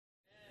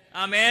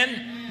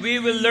Amen? We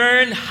will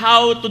learn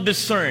how to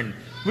discern.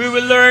 We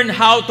will learn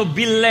how to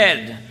be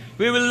led.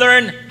 We will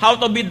learn how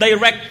to be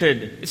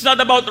directed. It's not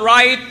about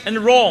right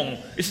and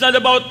wrong. It's not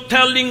about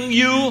telling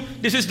you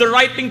this is the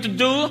right thing to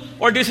do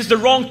or this is the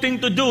wrong thing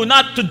to do,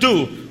 not to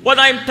do. What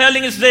I'm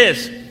telling is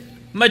this.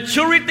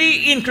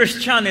 Maturity in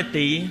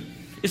Christianity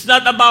is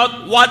not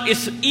about what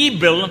is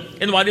evil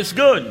and what is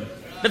good.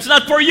 That's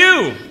not for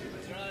you.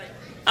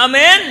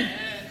 Amen?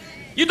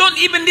 You don't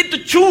even need to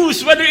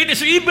choose whether it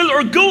is evil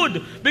or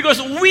good because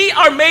we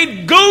are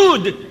made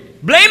good,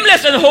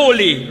 blameless and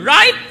holy,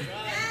 right?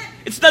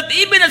 It's not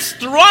even a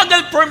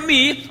struggle for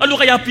me, ano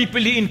kaya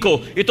pipiliin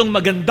ko? Itong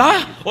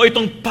maganda o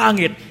itong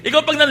pangit?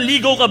 Ikaw pag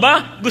nanligaw ka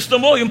ba, gusto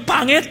mo yung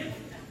pangit?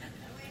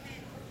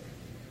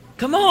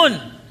 Come on!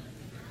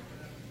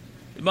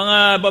 Mga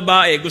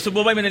babae, gusto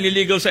mo ba may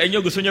nanliligaw sa inyo?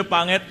 Gusto nyo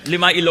pangit? 5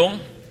 ilong?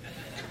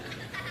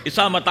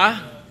 Isa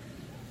mata?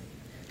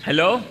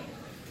 Hello?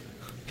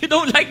 You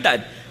don't like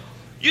that.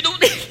 You don't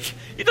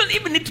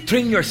even need to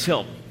train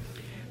yourself.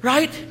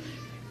 Right?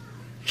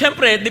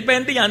 Siyempre,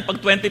 depende yan.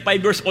 Pag 25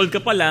 years old ka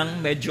pa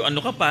lang, medyo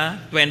ano ka pa,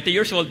 20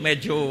 years old,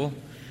 medyo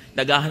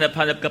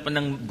naghahanap-hanap ka pa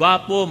ng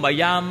gwapo,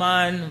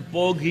 mayaman,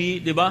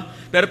 pogi, di ba?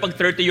 Pero pag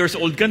 30 years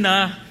old ka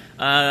na,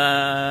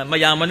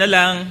 mayaman na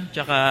lang,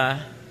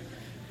 tsaka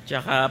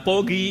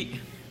pogi.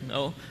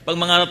 No? Pag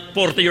mga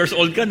 40 years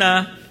old ka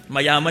na,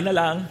 mayaman na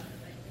lang.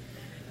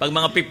 Pag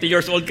mga 50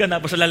 years old ka na,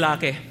 basta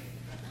lalaki.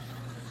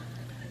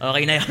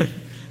 Okay na yan.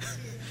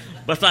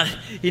 Basta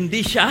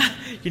hindi siya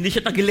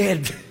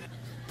tagilid.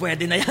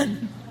 Pwede na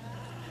yan.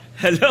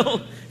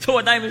 Hello? So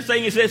what I'm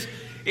saying is this,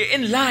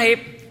 in life,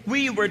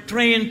 we were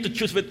trained to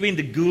choose between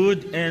the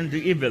good and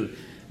the evil.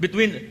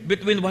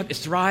 Between what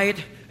is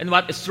right and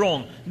what is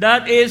wrong.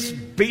 That is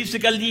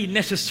basically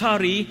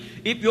necessary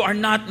if you are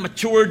not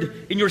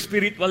matured in your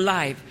spiritual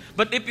life.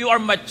 But if you are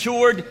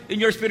matured in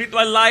your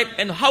spiritual life,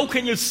 and how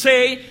can you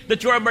say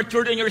that you are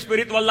matured in your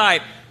spiritual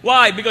life?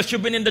 Why? Because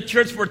you've been in the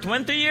church for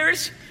 20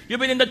 years?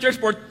 You've been in the church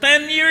for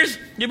 10 years?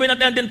 You've been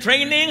attending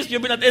trainings?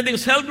 You've been attending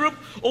cell group?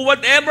 Or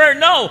whatever?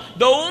 No.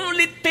 The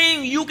only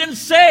thing you can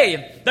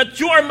say that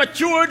you are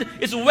matured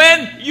is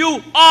when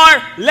you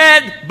are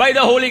led by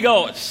the Holy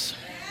Ghost.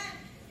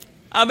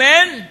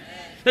 Amen?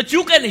 That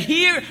you can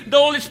hear the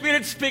Holy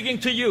Spirit speaking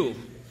to you.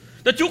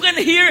 That you can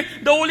hear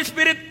the Holy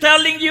Spirit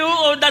telling you,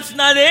 oh, that's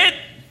not it.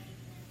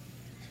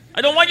 I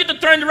don't want you to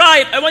turn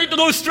right. I want you to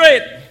go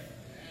straight.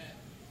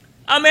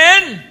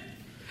 Amen?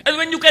 And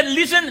when you can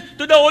listen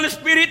to the Holy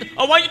Spirit,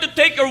 I want you to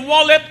take your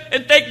wallet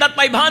and take that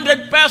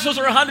 500 pesos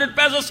or 100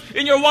 pesos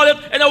in your wallet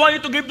and I want you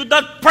to give to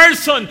that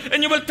person.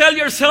 And you will tell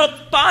yourself,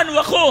 paano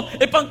ako?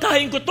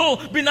 Pangkain ko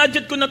to.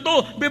 Binudget ko na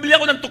to. Bibili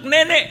ako ng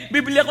tuknene.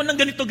 Bibili ako ng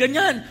ganito,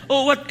 ganyan.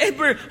 Or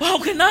whatever. How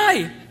can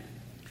I?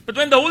 But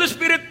when the Holy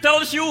Spirit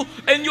tells you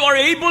and you are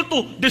able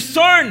to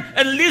discern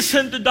and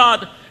listen to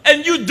that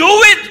and you do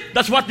it,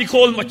 that's what we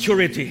call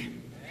maturity.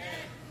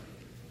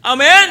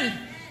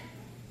 Amen?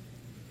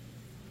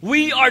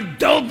 We are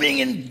delving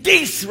in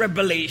this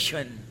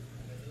revelation.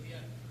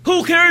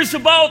 Who cares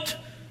about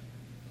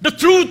the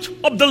truth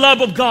of the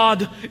love of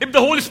God if the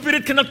Holy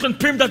Spirit cannot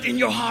confirm that in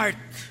your heart?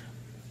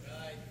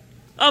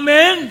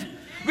 Amen?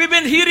 We've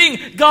been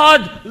hearing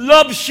God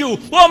loves you.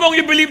 Who among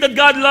you believe that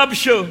God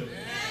loves you?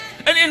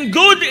 And in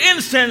good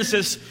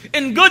instances,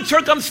 in good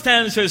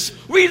circumstances,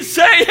 we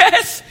say,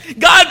 yes,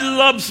 God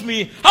loves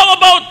me. How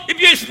about if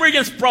you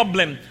experience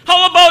problem?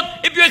 How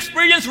about if you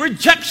experience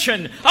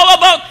rejection? How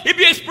about if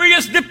you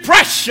experience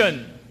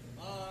depression?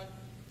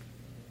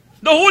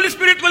 The Holy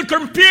Spirit will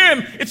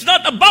confirm it's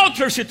not about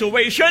your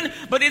situation,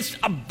 but it's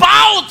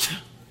about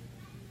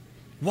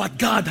what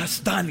God has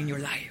done in your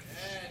life.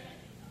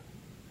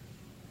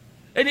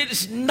 And it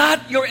is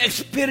not your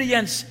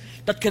experience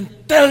that can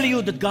tell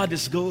you that God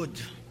is good.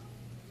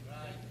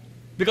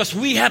 Because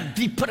we have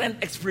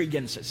different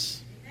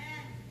experiences.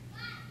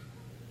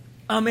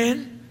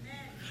 Amen?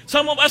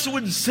 Some of us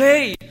would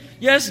say,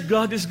 yes,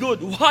 God is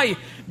good. Why?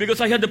 Because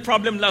I had the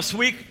problem last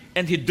week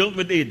and He dealt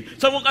with it.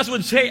 Some of us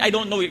would say, I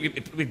don't know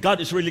if God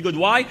is really good.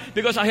 Why?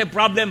 Because I had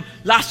problem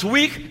last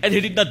week and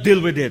He did not deal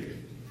with it.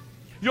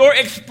 Your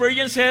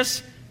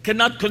experiences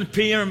cannot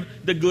confirm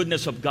the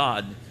goodness of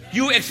God.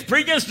 You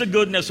experience the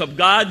goodness of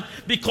God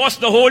because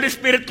the Holy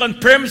Spirit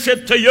confirms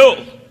it to you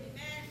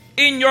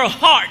in your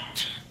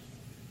heart.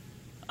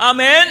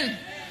 Amen?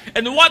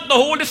 And what the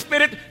Holy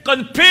Spirit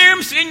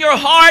confirms in your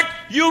heart,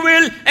 you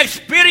will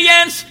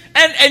experience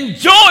and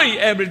enjoy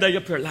every day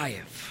of your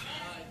life.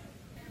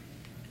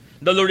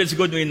 The Lord is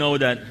good, we know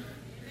that.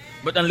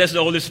 But unless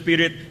the Holy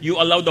Spirit,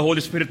 you allow the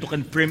Holy Spirit to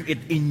confirm it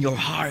in your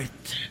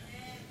heart.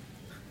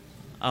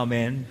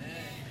 Amen?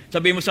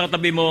 Sabi mo sa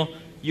katabi mo,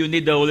 you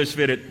need the Holy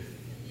Spirit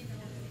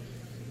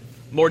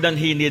more than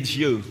He needs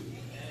you.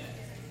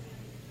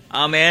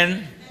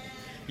 Amen?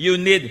 You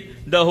need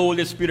the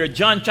Holy Spirit.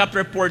 John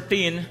chapter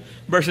 14,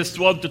 verses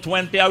 12 to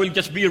 20. I will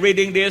just be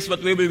reading this,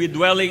 but we will be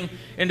dwelling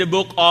in the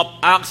book of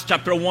Acts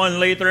chapter 1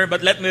 later.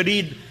 But let me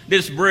read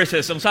these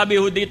verses. Ang sabi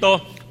ho dito,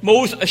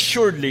 most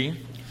assuredly,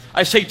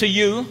 I say to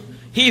you,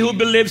 he who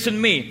believes in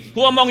me.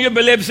 Who among you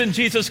believes in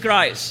Jesus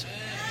Christ?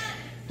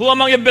 Who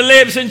among you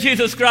believes in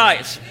Jesus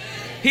Christ?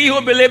 He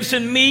who believes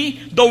in me,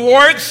 the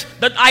works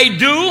that I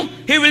do,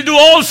 he will do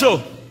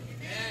also.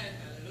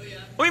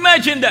 Oh,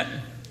 imagine that.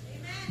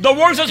 The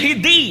works that he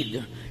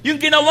did, yung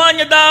ginawa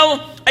niya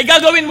daw, ay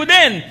gagawin mo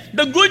din.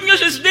 The good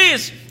news is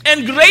this,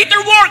 and greater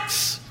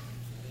works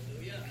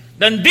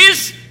than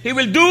this he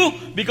will do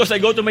because I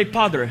go to my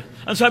Father.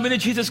 Ang sabi ni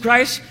Jesus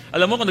Christ,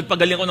 alam mo kung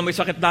nagpagaling ako ng may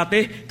sakit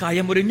dati,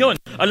 kaya mo rin yun.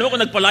 Alam mo kung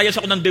nagpalayas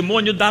ako ng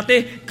demonyo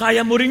dati,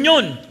 kaya mo rin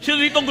yun. Sino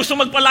dito gusto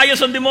magpalayas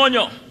ng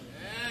demonyo?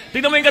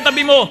 Tignan mo yung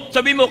katabi mo,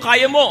 sabi mo,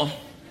 kaya mo.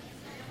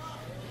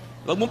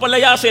 Huwag mo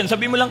palayasin,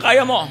 sabi mo lang,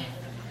 kaya mo.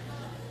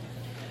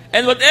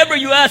 And whatever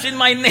you ask in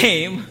my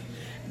name,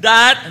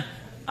 that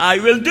I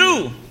will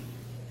do.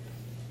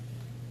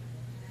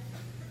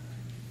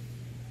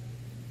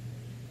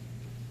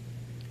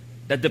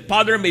 That the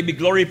Father may be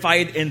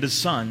glorified in the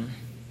Son.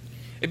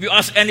 If you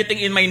ask anything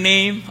in my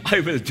name, I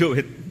will do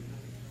it.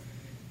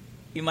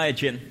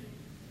 Imagine.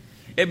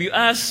 If you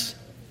ask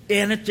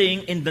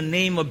anything in the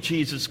name of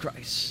Jesus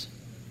Christ,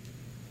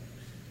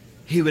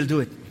 he will do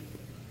it.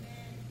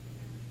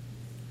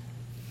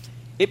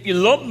 If you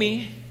love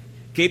me,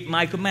 keep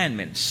my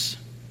commandments.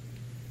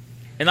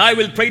 And I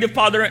will pray the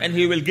Father, and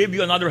he will give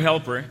you another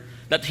helper,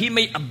 that he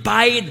may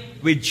abide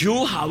with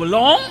you. How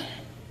long?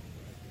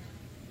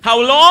 How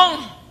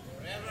long?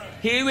 Forever.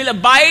 He will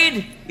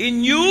abide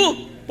in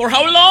you for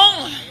how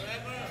long?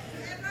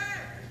 Forever.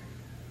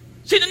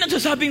 Sino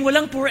nagsasabing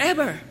walang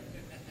forever?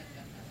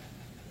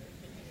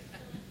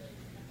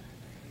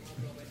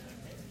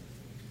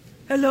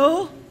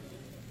 Hello?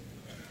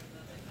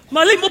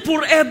 Malay mo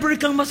forever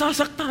kang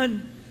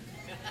masasaktan.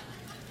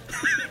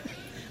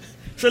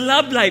 Sa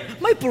love life,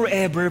 may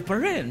forever pa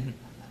rin.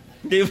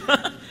 Di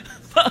ba?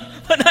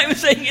 What I'm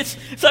saying is,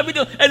 sabi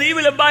nyo, and he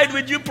will abide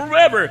with you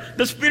forever.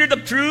 The Spirit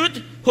of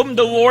truth, whom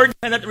the world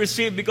cannot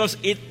receive because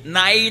it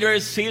neither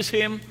sees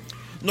him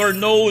nor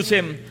knows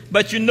him.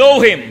 But you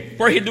know him,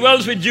 for he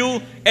dwells with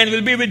you and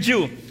will be with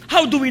you.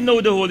 How do we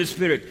know the Holy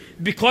Spirit?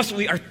 Because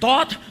we are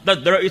taught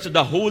that there is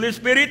the Holy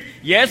Spirit.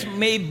 Yes,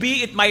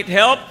 maybe it might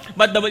help,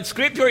 but the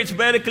Scripture is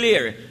very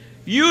clear.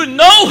 You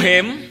know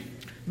him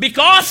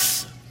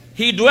because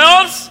he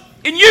dwells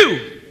in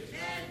you.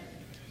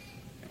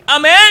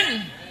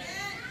 Amen.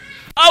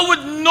 I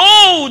would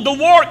know the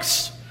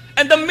works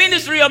and the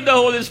ministry of the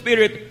Holy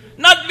Spirit,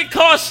 not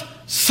because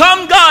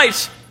some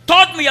guys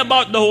taught me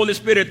about the Holy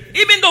Spirit,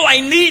 even though I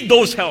need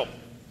those help.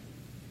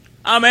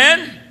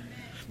 Amen.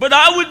 But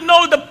I would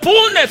know the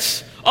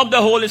fullness of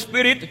the Holy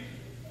Spirit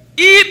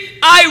if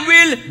I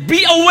will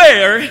be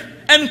aware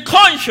and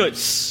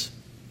conscious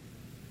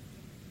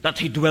that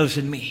he dwells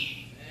in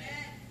me.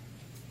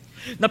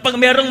 Na pag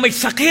merong may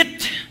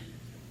sakit,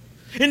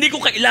 hindi ko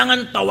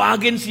kailangan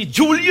tawagin si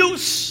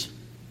Julius.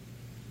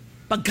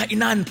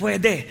 Pagkainan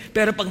pwede,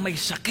 pero pag may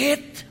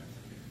sakit,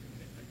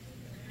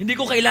 hindi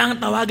ko kailangan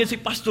tawagin si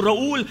Pastor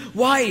Raul.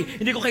 Why?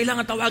 Hindi ko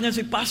kailangan tawagin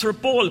si Pastor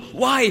Paul.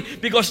 Why?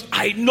 Because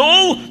I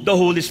know the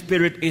Holy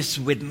Spirit is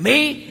with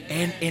me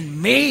and in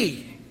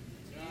me.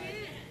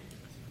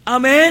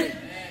 Amen?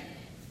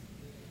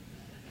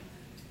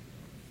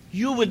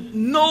 You would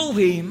know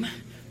him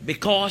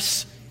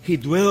because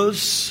he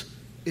dwells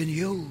in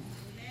you.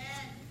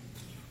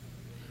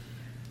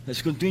 Let's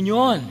continue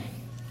on.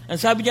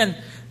 Ang sabi niyan,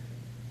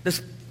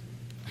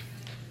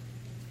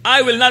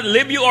 I will not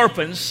leave you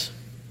orphans.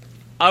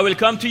 I will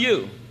come to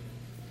you.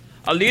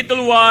 A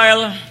little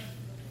while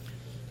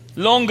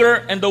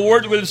longer, and the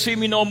world will see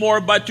me no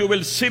more, but you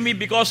will see me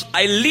because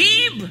I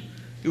live.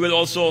 You will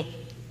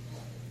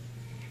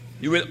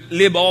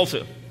live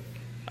also.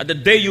 At the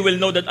day you will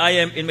know that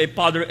I am in my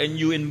Father, and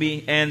you in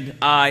me, and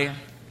I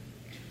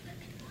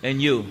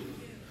in you.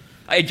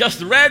 I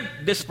just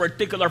read this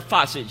particular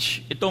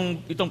passage.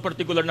 Itong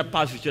particular na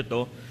passage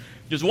ito.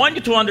 Just want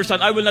you to understand,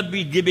 I will not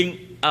be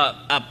giving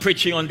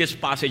preaching on this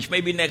passage,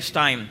 maybe next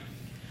time.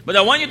 But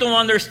I want you to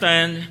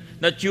understand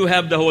that you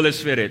have the Holy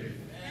Spirit.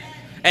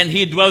 And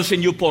he dwells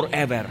in you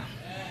forever.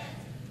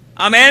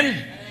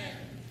 Amen?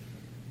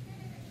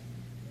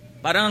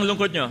 Parang ang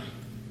lungkot nyo.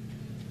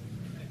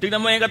 Tignan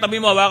mo yung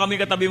katabi mo, hawakan mo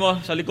yung katabi mo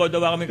sa likod,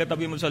 hawakan mo yung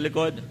katabi mo sa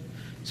likod.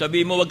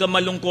 Sabi mo, huwag kang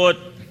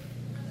malungkot.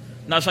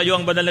 Nasa iyo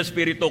ang banal na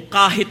Espiritu.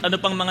 Kahit ano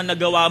pang mga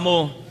nagawa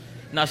mo,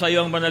 nasa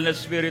iyo ang banal na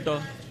Espiritu.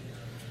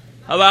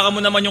 Hawakan mo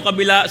naman yung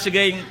kabila.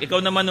 Sige,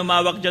 ikaw naman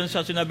umawak dyan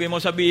sa sinabi mo.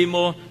 Sabihin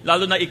mo,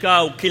 lalo na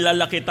ikaw,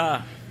 kilala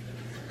kita.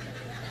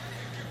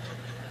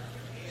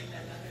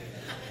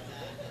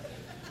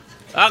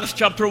 Acts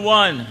chapter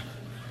 1,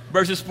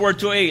 verses 4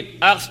 to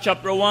 8. Acts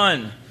chapter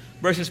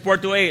 1, verses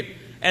 4 to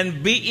 8.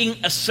 And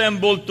being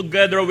assembled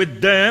together with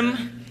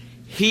them,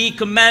 he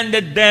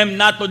commanded them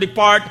not to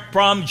depart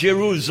from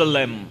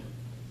Jerusalem,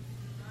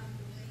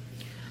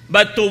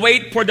 but to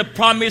wait for the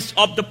promise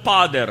of the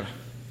Father.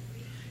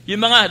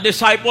 Yung mga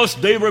disciples,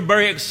 they were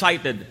very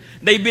excited.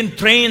 They've been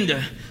trained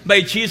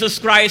by Jesus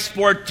Christ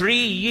for 3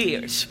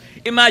 years.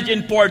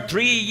 Imagine, for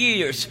 3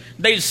 years,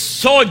 they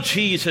saw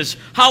Jesus,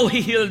 how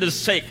he healed the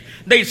sick,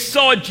 They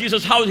saw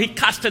Jesus, how He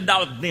casted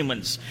out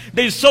demons.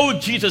 They saw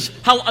Jesus,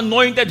 how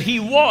anointed He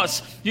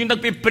was. Yung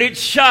nagpipreach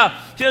siya,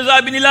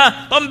 sinasabi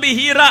nila,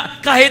 pambihira,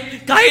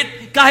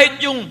 kahit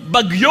yung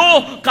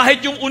bagyo,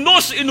 kahit yung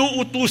unos,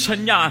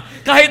 inuutusan niya.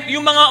 Kahit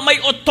yung mga may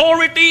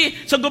authority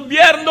sa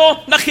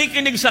gobyerno,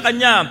 nakikinig sa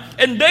Kanya.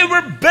 And they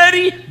were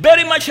very,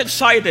 very much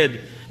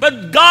excited.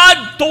 But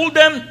God told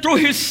them through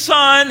His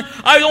Son,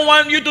 I don't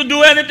want you to do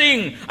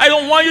anything. I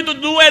don't want you to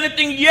do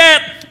anything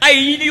yet.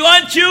 I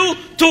want you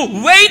to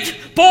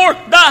wait for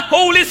the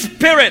Holy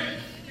Spirit.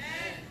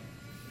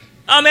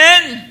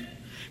 Amen.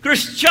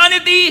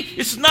 Christianity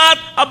is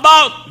not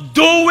about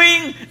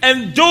doing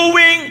and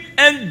doing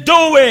and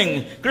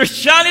doing.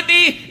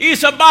 Christianity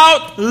is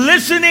about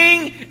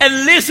listening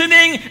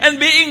and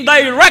being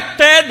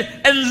directed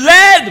and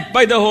led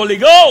by the Holy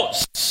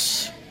Ghost.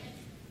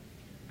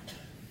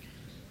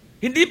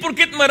 Hindi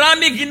porket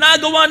marami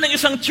ginagawa ng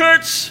isang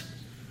church,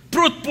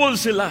 fruitful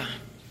sila.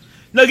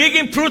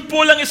 Nagiging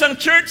fruitful ang isang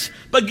church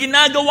pag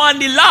ginagawa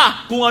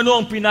nila kung ano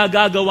ang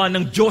pinagagawa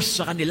ng Diyos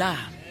sa kanila.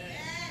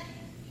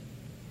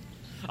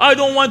 I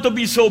don't want to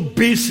be so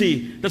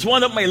busy. That's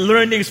one of my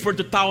learnings for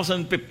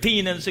 2015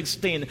 and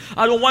 16.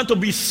 I don't want to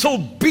be so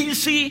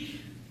busy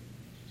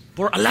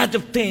for a lot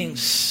of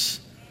things.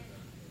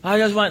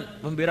 I just want,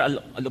 pambira,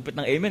 alupit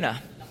ng amen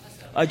ah.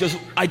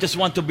 I just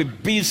want to be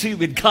busy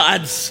with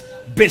God's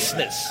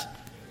business.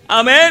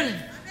 Amen?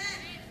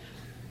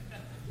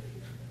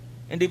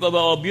 Hindi pa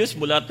ba obvious?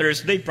 Mula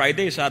Thursday,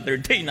 Friday,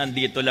 Saturday,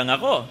 nandito lang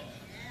ako.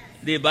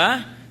 Di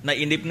ba?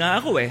 Nainip nga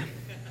ako eh.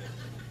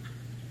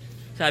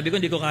 Sabi ko,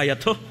 hindi ko kaya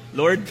to.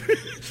 Lord,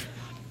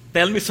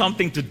 tell me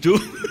something to do.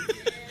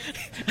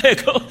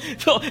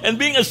 And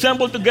being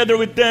assembled together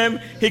with them,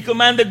 He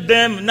commanded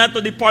them not to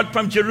depart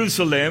from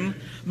Jerusalem,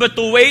 but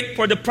to wait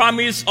for the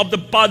promise of the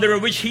Father,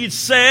 which He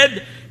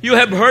said, you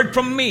have heard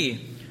from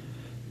me.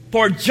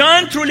 For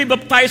John truly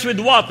baptized with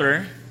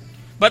water,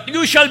 but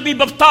you shall be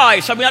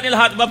baptized. Sabi natin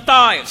lahat,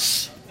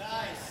 baptized.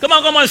 Come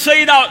on,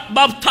 say it out.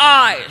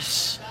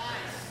 Baptized.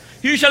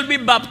 You shall be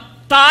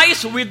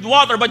baptized with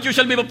water, but you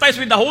shall be baptized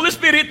with the Holy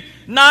Spirit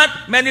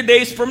not many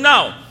days from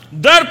now.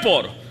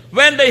 Therefore,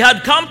 when they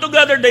had come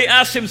together, they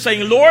asked Him,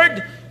 saying,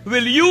 Lord,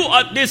 will you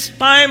at this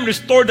time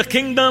restore the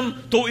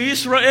kingdom to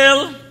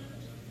Israel?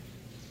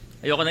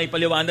 Ayoko na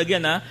ipaliwanag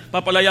yan, ha?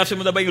 Papalayasin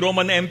mo na ba yung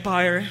Roman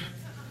Empire?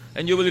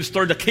 And you will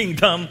restore the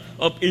kingdom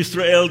of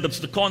Israel. That's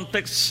the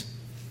context.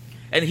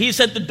 And He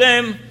said to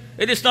them,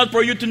 it is not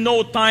for you to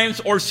know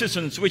times or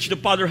seasons which the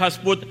Father has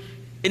put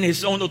in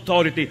His own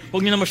authority.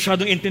 Huwag niyo na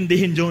masyadong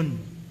intindihin yun.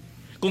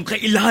 Kung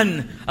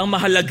kailan ang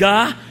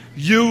mahalaga,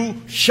 you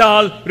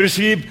shall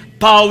receive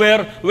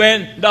power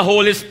when the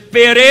Holy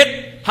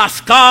Spirit has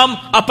come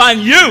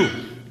upon you.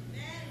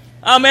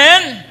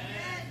 Amen?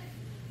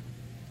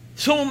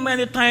 So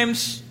many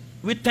times,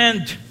 we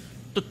tend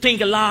to think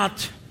a lot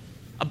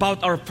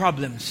about our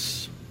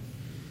problems.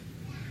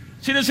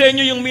 Sino sa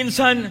inyo yung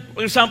minsan,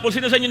 for example,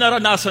 sino sa inyo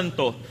naranasan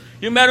to?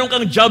 Yung meron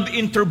kang job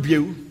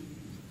interview,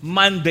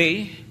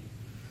 Monday,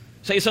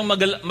 sa isang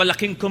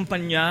malaking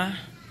kumpanya,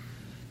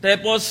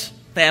 tapos,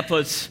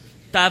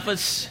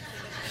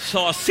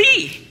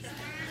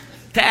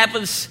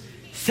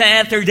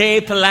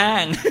 Saturday pa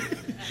lang.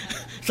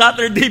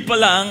 Saturday pa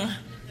lang,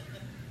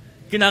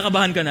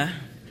 kinakabahan ka na.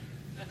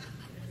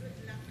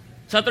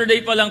 Saturday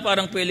pa lang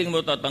parang feeling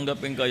mo,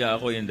 tatanggapin kaya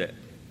ako, hindi.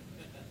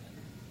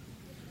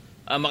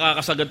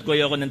 Makakasagot ko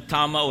ako ng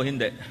tama o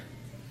hindi.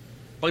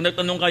 Pag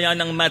nagtanong kaya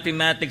ng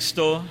mathematics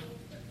to,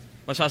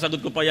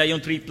 masasagot ko pa yung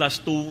 3 plus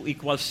 2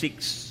 equals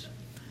 6.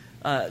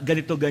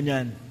 Ganito,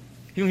 ganyan.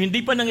 Yung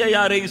hindi pa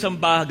nangyayari yung isang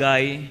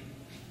bagay,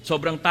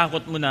 sobrang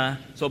takot mo na,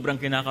 sobrang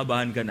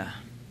kinakabahan ka na.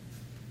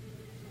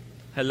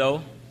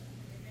 Hello?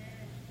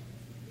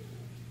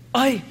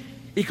 Ay,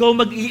 ikaw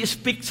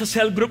mag-i-speak sa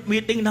cell group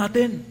meeting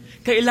natin.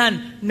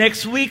 Kailan?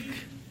 Next week.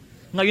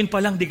 Ngayon pa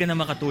lang, di ka na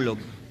makatulog.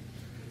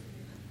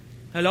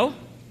 Hello?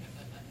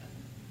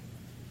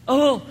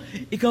 Oh,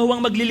 ikaw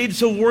ang maglilid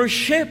sa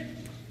worship.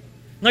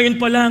 Ngayon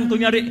pa lang,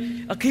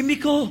 kunyari,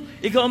 Kimiko,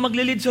 ikaw ang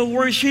maglilid sa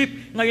worship.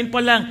 Ngayon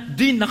pa lang,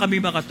 di na kami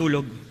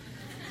makatulog.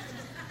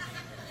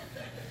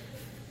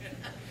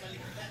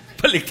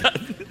 Baliktad.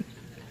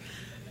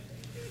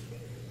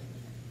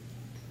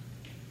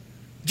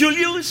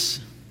 Julius,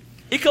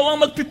 ikaw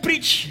ang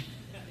magpipreach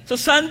sa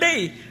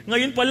Sunday.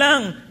 Ngayon pa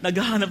lang,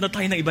 naghahanap na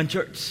tayo ng ibang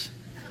church.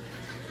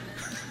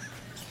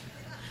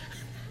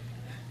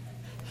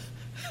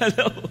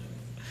 Hello?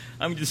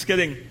 I'm just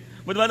kidding.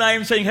 But what I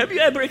am saying, have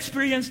you ever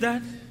experienced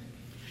that?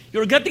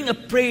 You're getting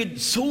afraid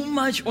so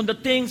much on the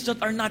things that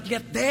are not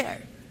yet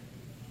there.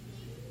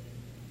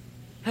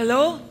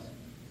 Hello?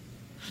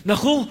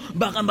 Naku,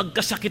 baka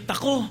magkasakit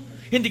ako.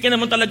 Hindi ka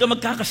naman talaga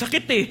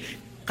magkakasakit eh.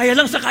 Kaya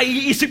lang sa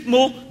kaiisip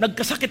mo,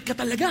 nagkasakit ka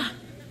talaga.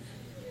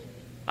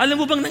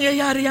 Alam mo bang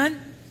nangyayari yan?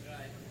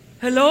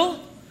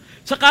 Hello?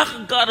 Sa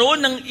kakaroon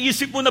ng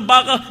isip mo na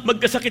baka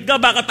magkasakit ka,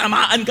 baka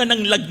tamaan ka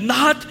ng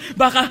lagnat,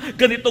 baka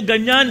ganito,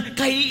 ganyan,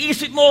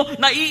 kaiisip mo,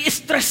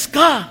 nai-stress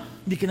ka.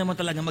 hindi ka naman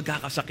talaga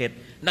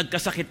magkakasakit.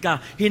 Nagkasakit ka,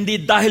 hindi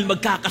dahil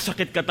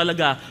magkakasakit ka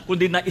talaga,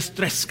 kundi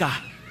na-stress ka.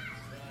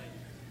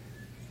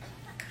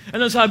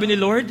 Ano sabi ni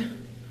Lord?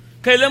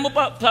 Kailan mo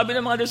pa, sabi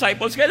ng mga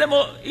disciples, kailan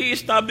mo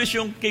i-establish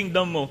yung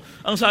kingdom mo?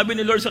 Ang sabi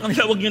ni Lord sa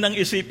kanila, huwag nyo nang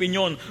isipin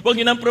yun. Huwag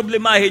nyo nang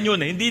problemahin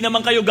yun. Hindi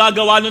naman kayo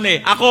gagawa nun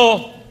eh.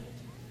 Ako.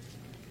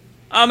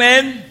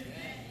 Amen?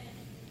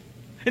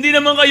 Hindi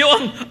naman kayo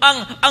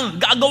ang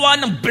gagawa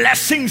ng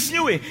blessings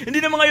nyo eh. Hindi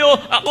naman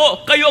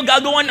kayo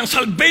gagawa ng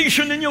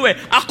salvation ninyo eh.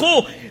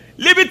 Ako,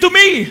 leave it to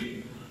me.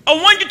 I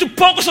want you to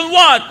focus on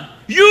what?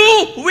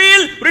 You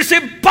will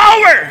receive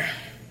power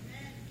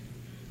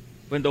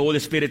when the Holy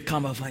Spirit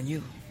come upon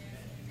you.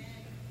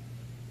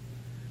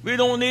 We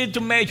don't need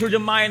to major the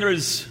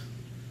minors,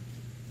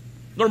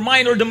 nor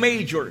minor the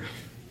major.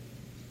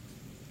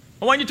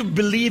 I want you to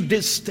believe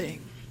this thing.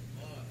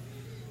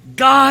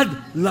 God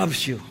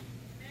loves you.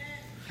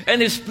 And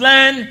His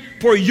plan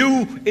for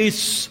you is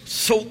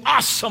so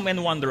awesome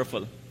and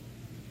wonderful.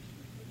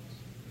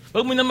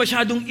 Huwag mo na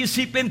masyadong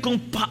isipin kung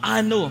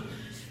paano.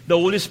 The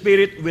Holy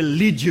Spirit will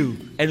lead you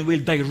and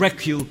will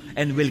direct you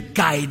and will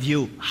guide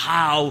you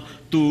how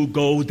to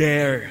go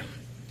there.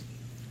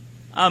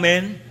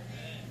 Amen.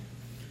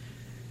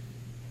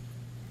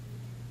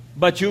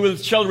 But you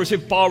shall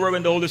receive power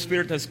when the Holy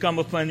Spirit has come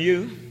upon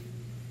you.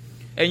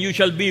 And you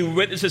shall be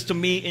witnesses to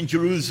me in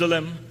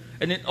Jerusalem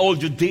and in all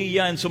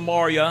Judea and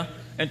Samaria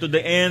and to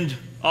the end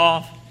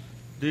of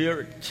the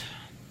earth.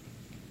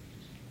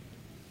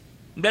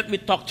 Let me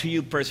talk to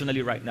you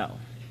personally right now.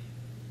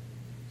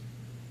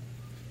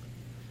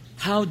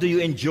 How do you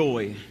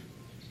enjoy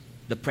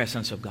the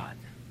presence of God?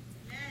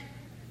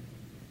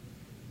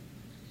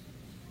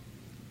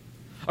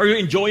 Are you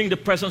enjoying the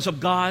presence of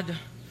God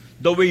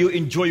the way you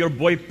enjoy your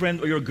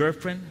boyfriend or your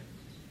girlfriend?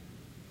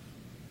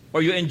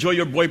 Or you enjoy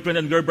your boyfriend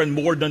and girlfriend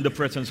more than the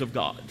presence of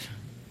God?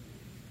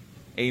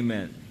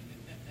 Amen.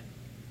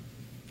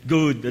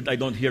 Good that I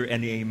don't hear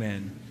any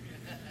amen.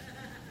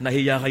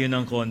 Nahiya kayo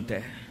ng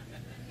konti.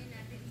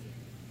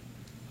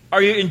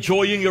 Are you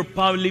enjoying your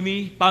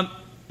family?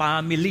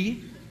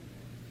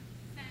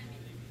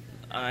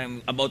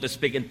 I'm about to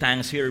speak in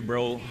tongues here,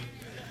 bro.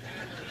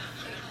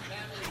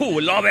 Ooh,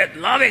 love it,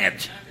 loving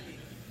it.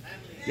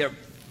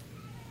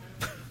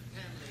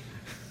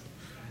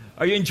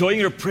 Are you enjoying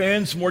your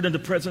friends more than the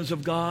presence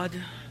of God?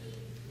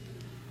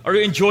 Are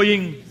you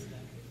enjoying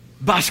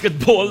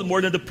basketball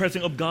more than the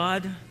presence of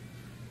God?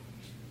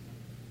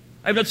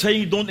 I'm not saying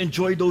you don't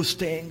enjoy those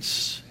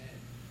things.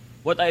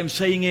 What I'm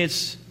saying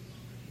is,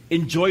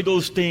 enjoy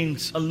those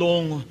things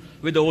along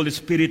with the Holy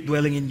Spirit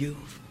dwelling in you.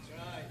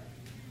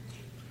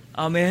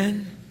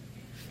 Amen?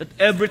 That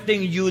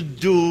everything you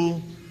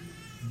do,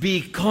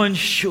 be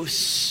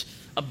conscious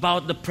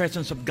about the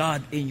presence of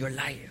God in your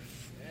life.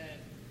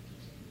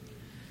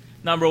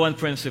 Number one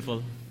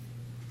principle,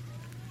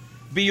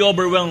 be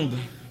overwhelmed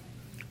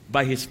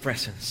by His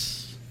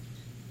presence.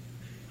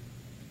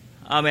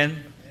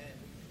 Amen?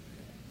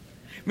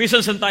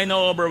 Minsan saan tayo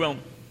na-overwhelmed?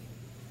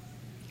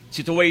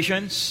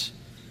 Situations.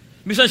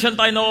 Minsan saan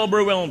tayo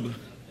na-overwhelmed?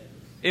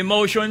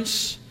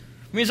 Emotions.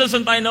 Minsan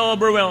saan tayo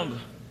na-overwhelmed?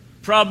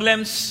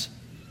 Problems.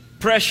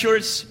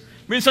 Pressures.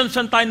 Minsan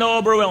saan tayo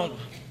na-overwhelmed?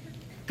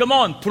 Come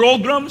on,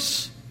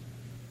 programs.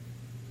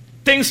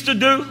 Things to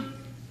do.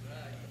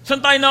 Saan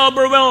tayo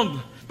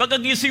na-overwhelmed?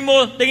 Pagkagising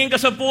mo, tingin ka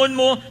sa phone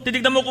mo,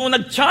 titignan mo kung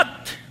nag-chat.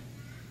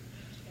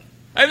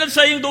 I'm not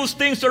saying those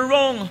things are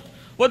wrong.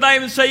 What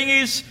I'm saying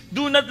is,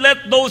 do not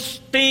let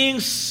those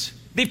things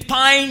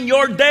define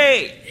your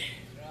day.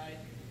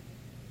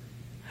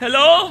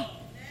 Hello?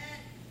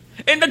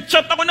 Eh,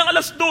 nag-chat ako ng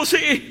alas 12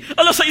 eh.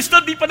 Alas 6 na,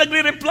 di pa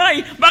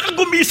nagre-reply. Baka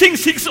gumising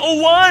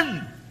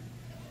 6:01.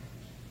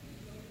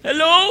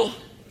 Hello?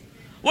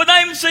 What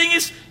I'm saying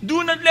is,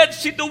 do not let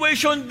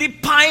situation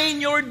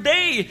define your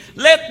day.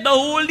 Let the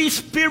Holy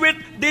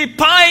Spirit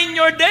define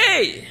your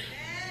day.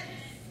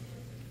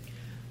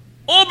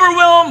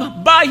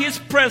 Overwhelmed by His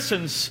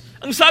presence.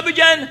 Ang sabi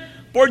diyan,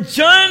 for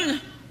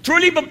John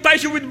truly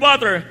baptized you with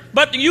water,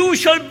 but you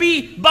shall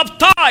be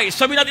baptized.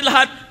 Sabi natin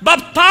lahat,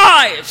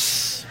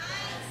 baptized.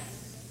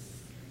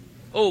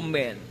 Oh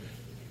man.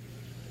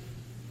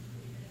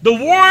 The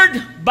word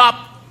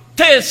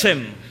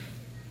baptism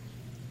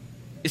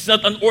is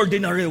not an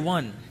ordinary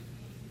one.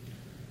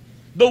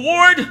 The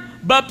word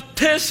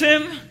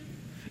baptism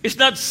is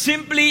not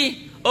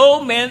simply,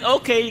 oh man,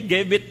 okay,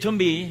 give it to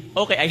me.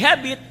 Okay, I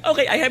have it.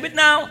 Okay, I have it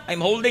now.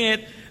 I'm holding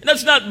it.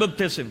 That's not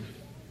baptism.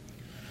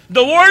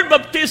 The word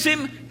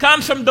baptism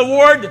comes from the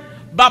word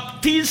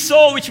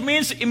baptizo, which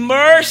means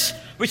immerse,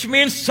 which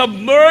means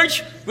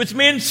submerge, which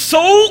means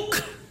soak.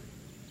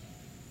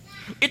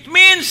 It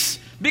means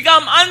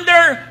become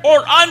under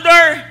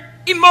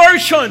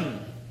immersion.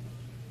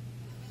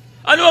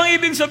 Ano ang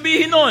ibig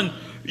sabihin nun?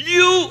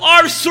 You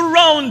are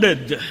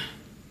surrounded.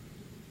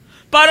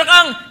 Para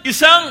kang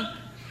isang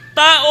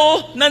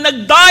tao na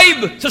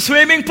nag-dive sa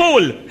swimming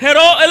pool.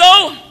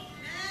 Hello?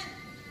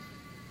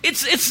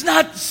 It's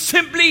not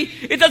simply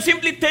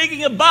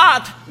taking a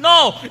bath.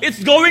 No, it's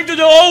going to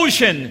the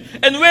ocean.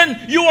 And when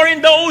you are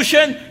in the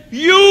ocean,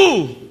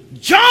 you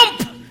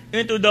jump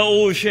into the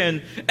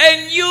ocean.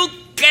 And you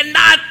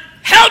cannot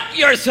help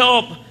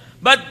yourself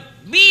but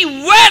be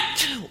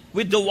wet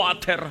with the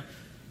water.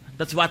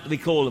 That's what we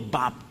call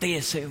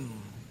baptism.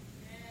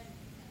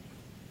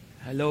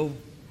 Hello?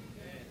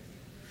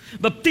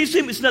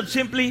 Baptism is not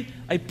simply,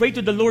 I pray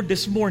to the Lord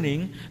this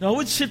morning, and I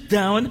would sit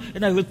down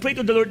and I would pray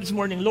to the Lord this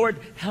morning, Lord,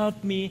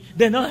 help me.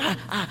 Then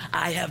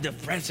I have the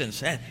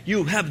presence.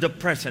 You have the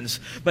presence.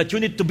 But you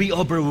need to be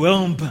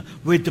overwhelmed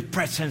with the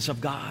presence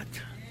of God.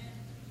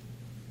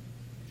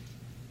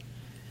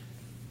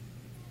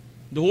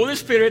 The Holy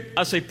Spirit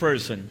as a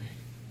person.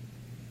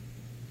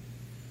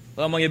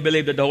 How many of you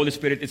believe that the Holy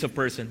Spirit is a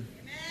person?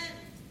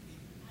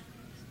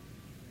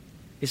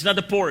 It's not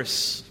a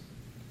force.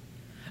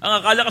 Ang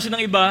akala kasi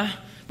ng iba,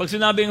 pag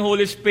sinabing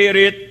Holy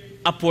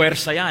Spirit,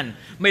 apuwersa yan.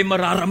 May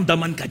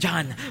mararamdaman ka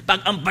dyan.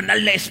 Pag ang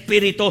banal na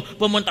Espiritu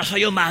pumunta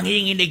sa'yo,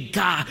 manginginig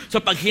ka. So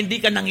pag hindi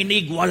ka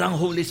nanginig, walang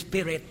Holy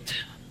Spirit.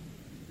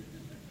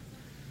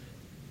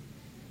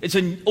 It's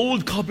an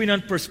old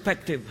covenant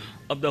perspective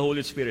of the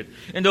Holy Spirit.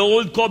 In the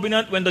old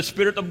covenant, when the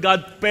Spirit of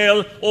God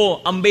fell,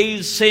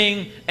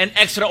 amazing and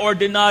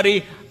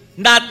extraordinary,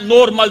 not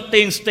normal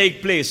things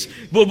take place.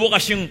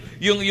 Bubukas yung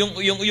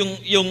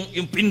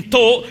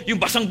pinto, yung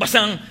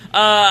basang-basang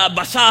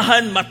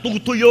basahan,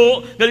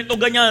 matutuyo, ganito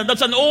ganyan.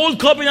 That's an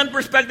old covenant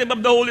perspective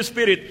of the Holy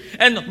Spirit.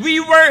 And we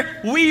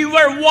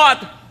were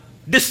what?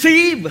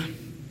 Deceived.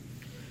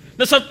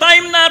 Na sa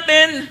time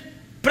natin,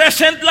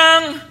 present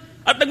lang,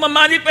 at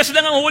nagmamanifest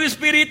lang ang Holy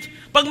Spirit.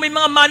 Pag may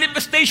mga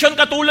manifestation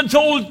katulad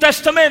sa Old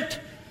Testament,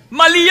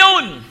 mali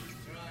yun.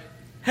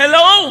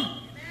 Hello?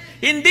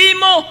 Hindi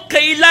mo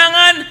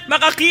kailangan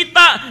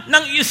makakita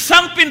ng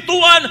isang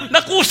pintuan na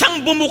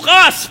kusang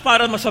bumukas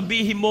para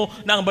masabihin mo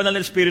na ang banal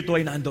na Espiritu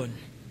ay nandun.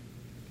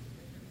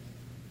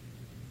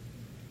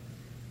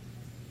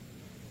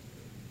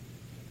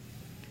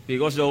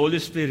 Because the Holy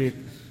Spirit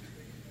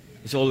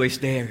is always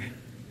there,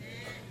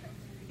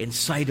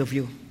 inside of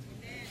you.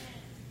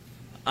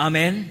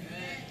 Amen?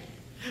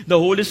 The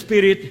Holy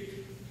Spirit,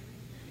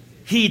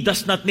 He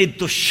does not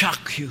need to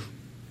shock you.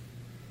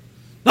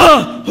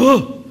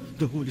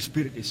 The Holy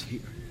Spirit is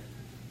here.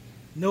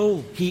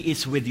 No, He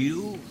is with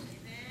you.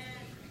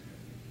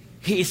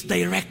 He is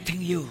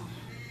directing you.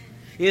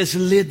 He is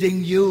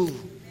leading you.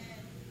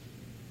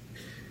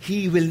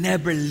 He will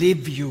never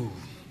leave you.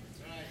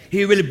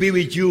 He will be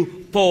with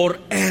you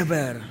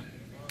forever.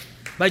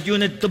 But you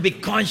need to be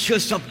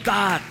conscious of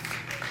that.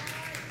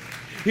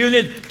 You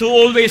need to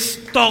always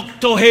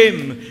talk to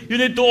Him. You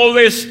need to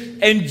always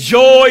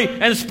enjoy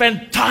and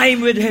spend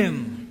time with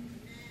Him.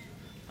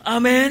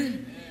 Amen?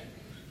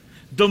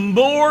 The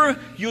more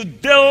you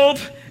delve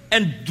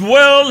and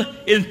dwell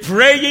in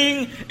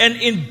praying and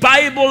in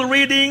Bible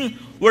reading,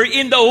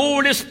 wherein the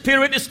Holy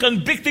Spirit is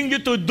convicting you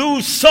to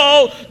do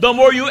so, the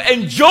more you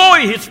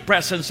enjoy His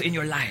presence in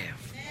your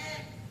life.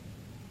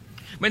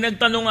 May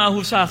nagtanong nga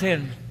ho sa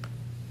akin,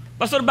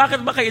 Pastor,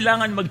 bakit ba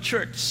kailangan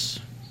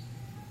mag-church?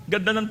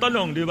 Ganda ng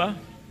tanong, di ba?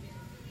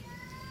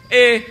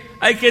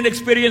 I can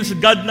experience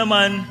God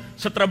naman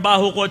sa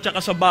trabaho ko at saka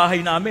sa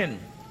bahay namin.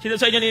 Sino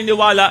sa inyo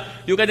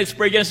naniniwala, you can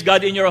experience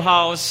God in your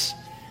house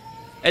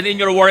and in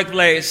your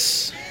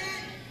workplace.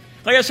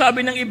 Kaya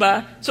sabi ng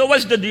iba, so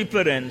what's the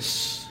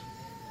difference?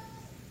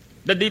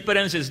 The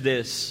difference is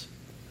this.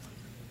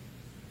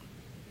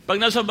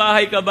 Pag nasa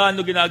bahay ka ba, ano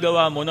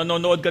ginagawa mo?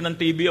 Nanonood ka ng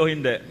TV o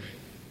hindi?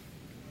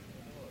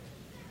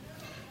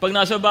 Pag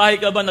nasa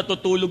bahay ka ba,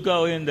 natutulog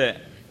ka o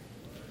hindi?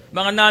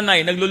 Mga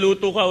nanay,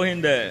 nagluluto ka o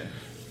hindi?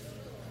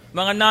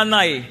 Mga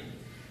nanay,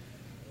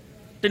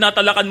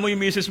 tinatalakan mo yung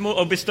misis mo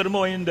o mister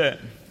mo, hindi.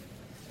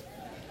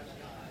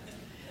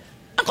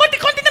 Ang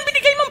konti-konti nang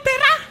binigay mong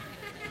pera.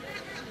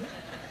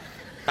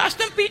 Taas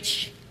ng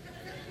pitch.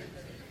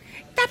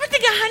 Tapos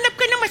naghahanap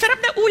ka ng masarap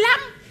na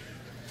ulam.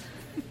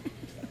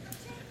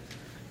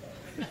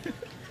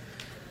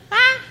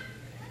 Ha?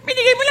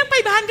 Binigay mo lang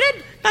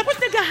 500, tapos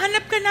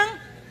naghahanap ka ng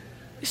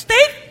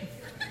steak?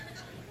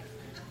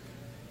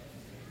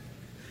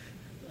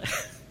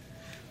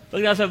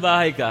 Pag nasa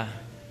bahay ka,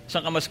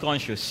 saan ka mas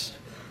conscious?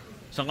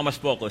 Saan ka mas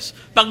focus?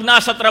 Pag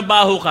nasa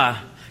trabaho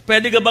ka,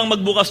 pwede ka bang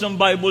magbukas ng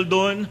Bible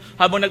doon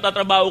habang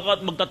nagtatrabaho ka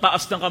at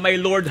magtataas ng kamay,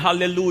 Lord,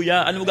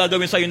 hallelujah? Ano mo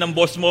gagawin sa'yo ng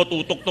boss mo?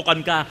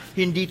 Tutuktukan ka.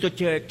 Hindi to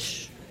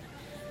church.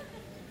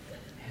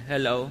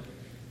 Hello?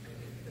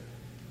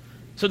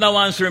 So now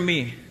answer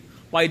me,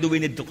 why do we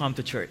need to come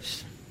to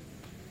church?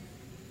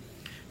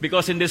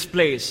 Because in this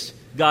place,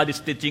 God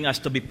is teaching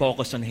us to be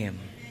focused on Him.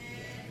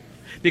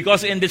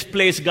 Because in this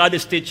place, God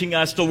is teaching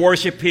us to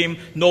worship Him,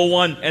 no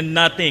one and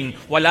nothing.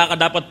 Wala ka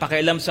dapat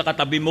pakialam sa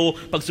katabi mo.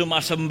 Pag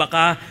sumasamba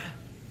ka,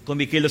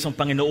 kumikilos ang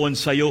Panginoon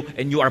sa'yo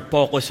and you are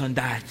focused on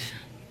that.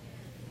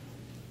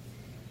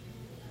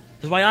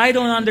 That's why I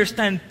don't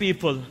understand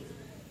people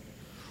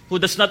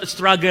who does not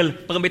struggle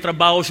pag may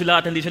trabaho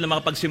sila at hindi sila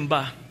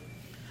makapagsimba.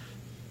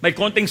 May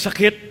konting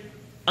sakit,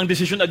 ang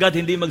desisyon agad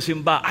hindi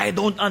magsimba. I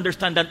don't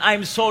understand that.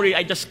 I'm sorry,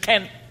 I just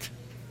can't.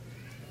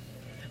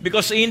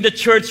 Because in the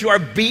church, you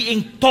are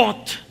being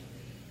taught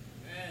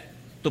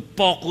to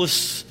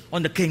focus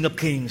on the King of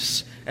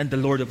Kings and the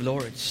Lord of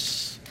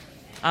Lords.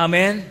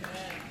 Amen?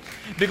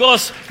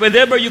 Because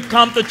whenever you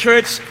come to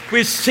church,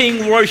 we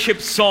sing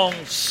worship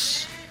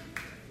songs.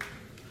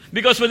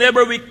 Because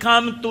whenever we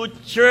come to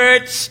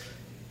church,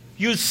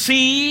 you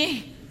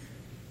see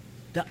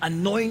the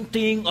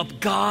anointing of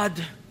God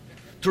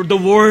through the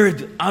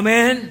Word.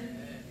 Amen?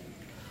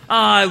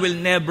 I will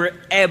never,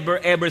 ever,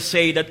 ever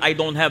say that I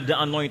don't have the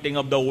anointing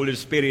of the Holy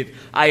Spirit.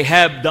 I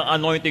have the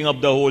anointing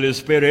of the Holy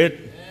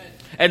Spirit.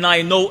 And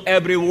I know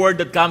every word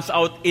that comes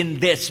out in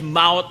this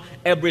mouth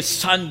every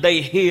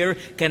Sunday here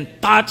can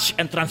touch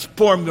and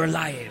transform your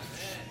life.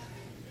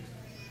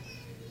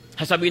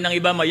 Sasabihin ng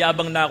iba,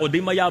 mayabang na ako.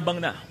 Di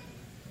mayabang na.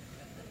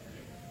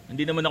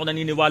 Hindi naman ako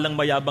naniniwalang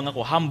mayabang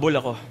ako. Humble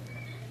ako.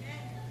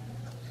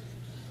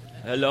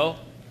 Hello?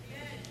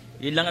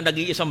 Yun lang ang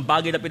nag-iisang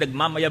bagay na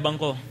pinagmamayabang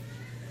ko.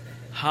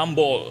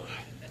 Humble.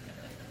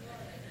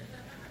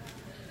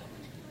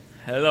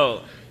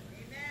 Hello?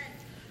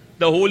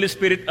 The Holy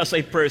Spirit as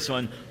a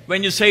person.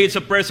 When you say it's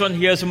a person,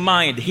 he has a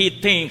mind, he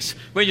thinks.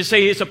 When you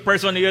say he's a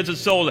person, he has a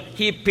soul,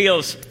 he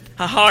feels,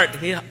 a heart,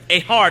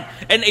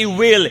 and a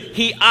will,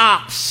 he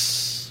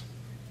acts.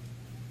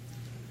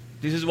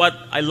 This is what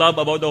I love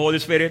about the Holy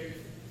Spirit.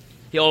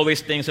 He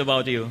always thinks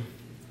about you.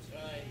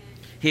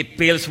 He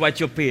feels what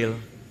you feel.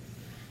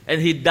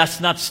 And he does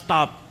not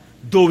stop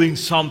doing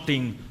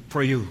something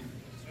for you.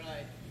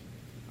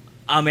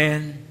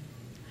 Amen.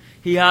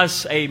 He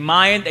has a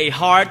mind, a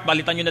heart.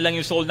 Balitan nyo na lang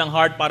yung soul ng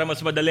heart para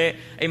mas madali.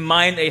 A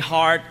mind, a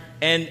heart,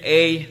 and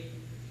a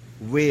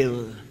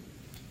will.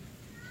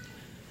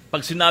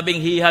 Pag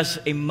sinabing he has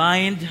a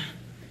mind,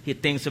 he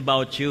thinks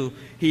about you.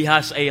 He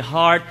has a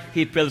heart,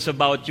 he feels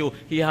about you.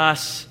 He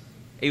has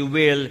a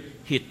will,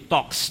 he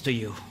talks to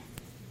you.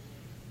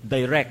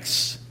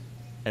 Directs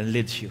and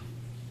leads you.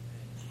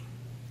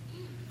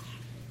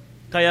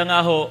 Kaya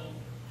nga ho,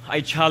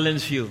 I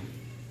challenge you.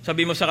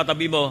 Sabi mo sa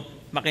katabi mo,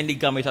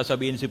 makinig ka, may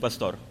sasabihin si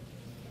pastor.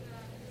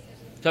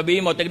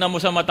 Sabihin mo, tignan mo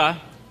sa mata.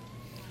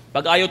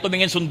 Pag ayaw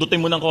tumingin,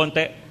 sundutin mo ng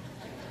konti.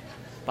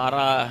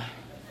 Para,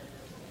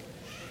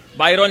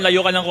 Byron, layo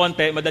ka ng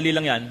konti, madali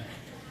lang yan.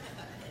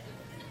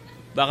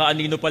 Baka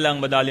anino pa lang,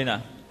 madali na.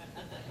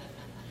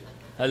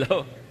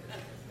 Hello?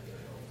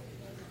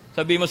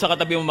 Sabihin mo sa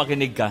katabi mo,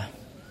 makinig ka.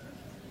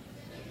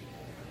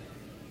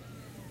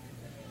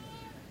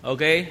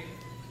 Okay?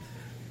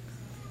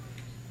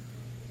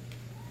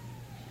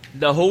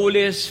 The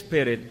Holy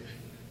Spirit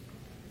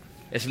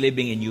is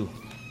living in you.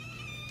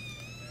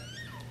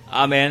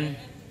 Amen.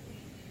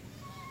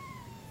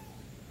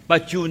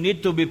 But you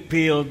need to be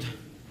filled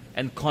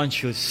and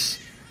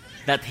conscious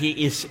that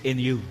He is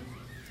in you.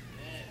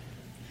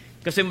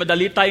 Kasi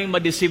madali tayong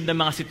ma-deceive ng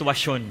mga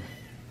sitwasyon.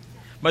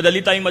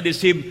 Madali tayong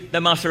ma-deceive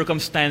ng mga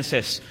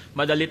circumstances.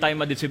 Madali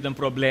tayong ma-deceive ng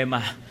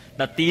problema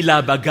na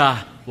tila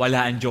baga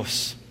wala ang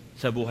Diyos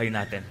sa buhay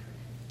natin.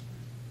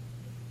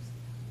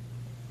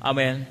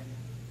 Amen.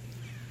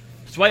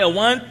 That's why I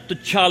want to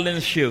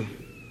challenge you.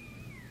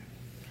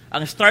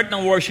 Ang start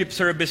ng worship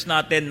service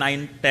natin,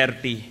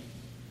 9:30.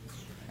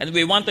 And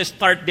we want to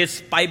start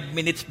this 5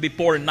 minutes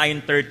before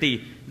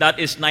 9:30. That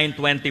is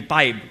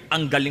 9:25.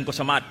 Ang galing ko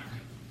sa math.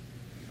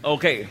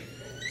 Okay.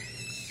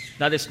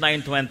 That is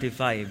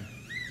 9:25.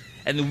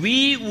 And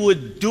we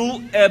would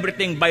do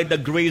everything by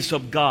the grace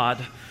of God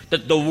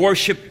that the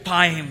worship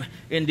time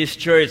in this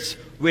church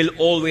will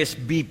always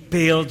be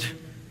filled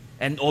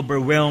and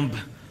overwhelmed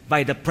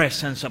by the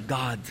presence of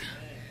God.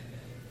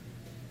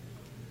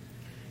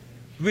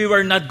 We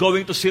were not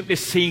going to simply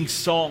sing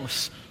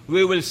songs.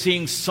 We will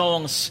sing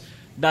songs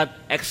that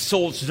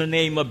exalts the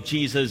name of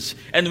Jesus.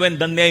 And when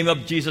the name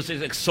of Jesus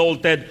is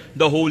exalted,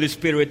 the Holy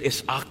Spirit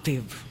is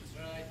active.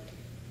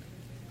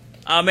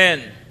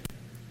 Amen.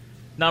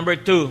 Number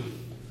 2,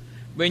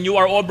 when you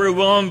are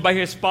overwhelmed by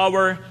His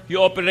power,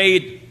 you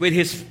operate with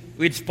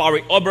His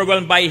power.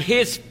 Overwhelmed by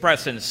His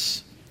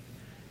presence,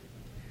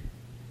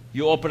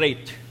 you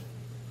operate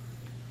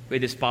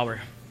with His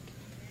power.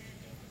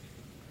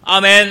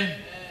 Amen.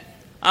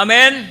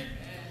 Amen?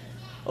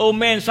 Oh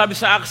man, sabi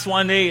sa Acts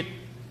 1:8,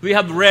 we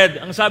have read,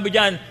 ang sabi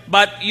diyan,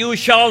 but you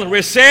shall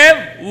receive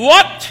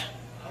what?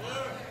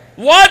 Power.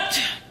 What?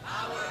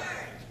 Power.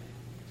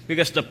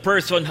 Because the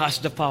person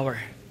has the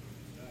power.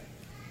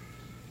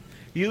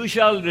 You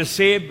shall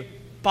receive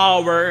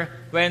power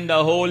when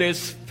the Holy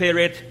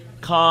Spirit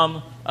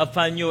come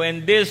upon you.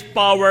 And this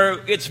power,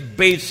 it's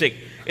basic.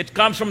 It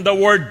comes from the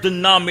word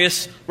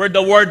dynamis, where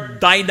the word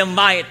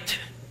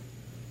dynamite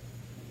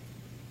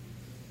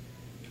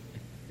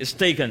is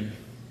taken.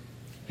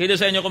 Sino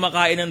sa inyo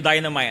kumakain ng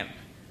dynamite?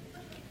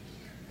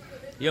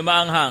 Yung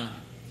maanghang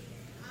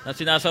na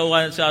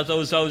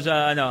sinasawsaw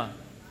sa ano?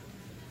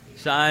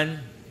 Saan?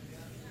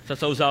 Sa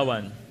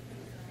sausawan.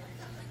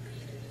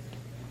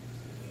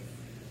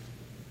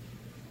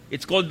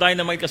 It's called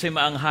dynamite kasi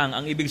maanghang.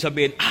 Ang ibig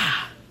sabihin,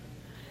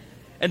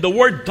 And the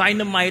word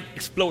dynamite,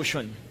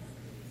 explosion.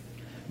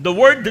 The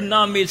word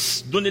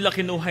dynamis, doon nila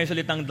kinuha yung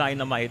salitang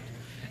dynamite.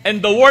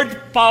 And the word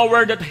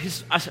power that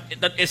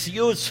is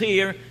used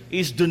here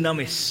is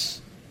dunamis.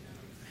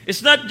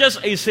 It's not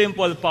just a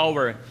simple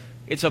power.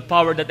 It's a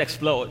power that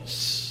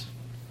explodes.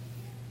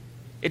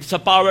 It's a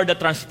power that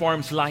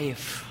transforms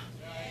life.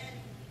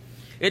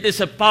 It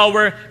is a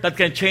power that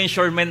can change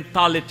your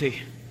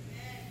mentality.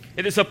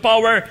 It is a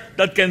power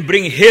that can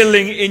bring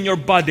healing in your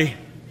body.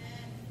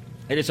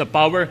 It is a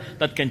power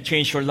that can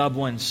change your loved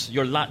ones,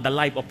 the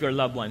life of your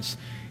loved ones.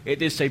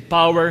 It is a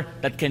power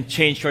that can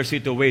change your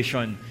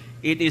situation.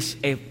 It is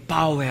a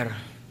power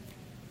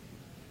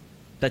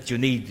that you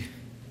need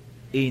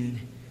in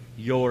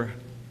your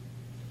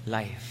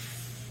life.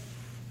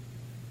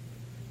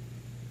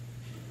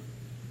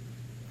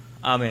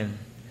 Amen.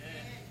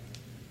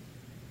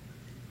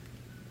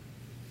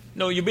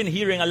 No, you've been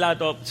hearing a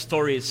lot of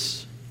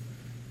stories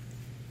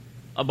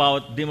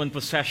about demon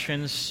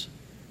possessions,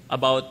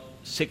 about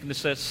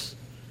sicknesses,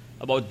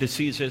 about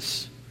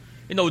diseases.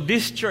 You know,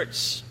 this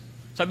church,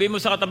 sabi mo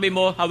sa katabi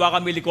mo,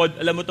 hawakan mo likod,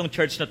 alam mo tong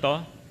church na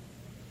to?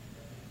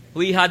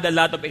 We had a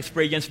lot of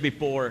experience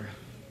before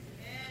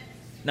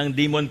ng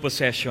demon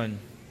possession.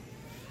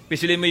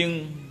 Pisilin mo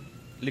yung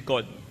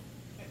likod.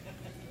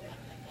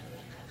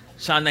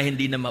 Sana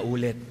hindi na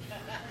maulit.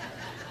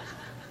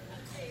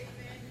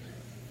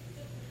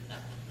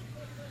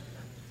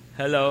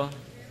 Hello?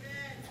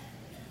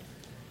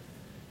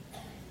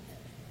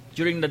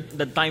 During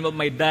the time of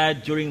my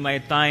dad, during my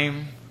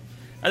time,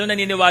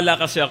 naniniwala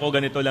kasi ako,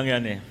 ganito lang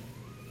yan eh.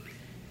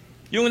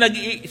 Yung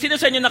sino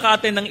sa inyo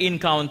naka-attend ng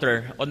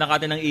encounter o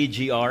naka-attend ng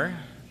AGR?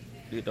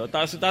 Dito.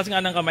 Taas nga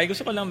ng kamay.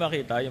 Gusto ko lang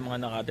makita yung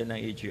mga naka-attend ng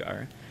AGR.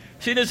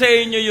 Sino sa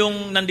inyo yung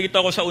nandito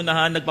ako sa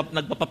unahan,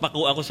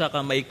 nagpapapaku ako sa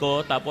kamay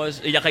ko, tapos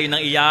iyak kayo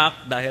ng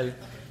iyak dahil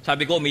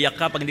sabi ko umiyak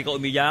ka, pag hindi ka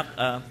umiyak,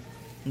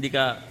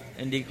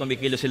 hindi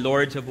kumikilos si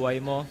Lord sa buhay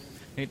mo.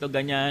 Ganito,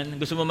 ganyan.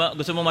 Gusto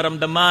mo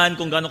maramdaman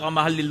kung gaano ka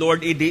mahal ni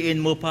Lord,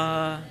 idiin mo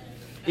pa.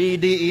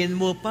 Idiin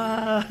mo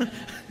pa.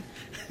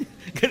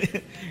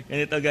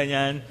 Ganito,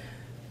 ganyan.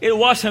 It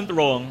wasn't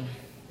wrong.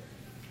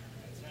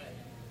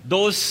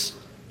 Those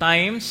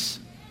times,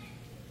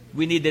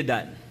 we needed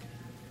that.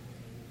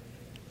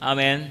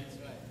 Amen?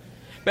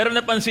 Pero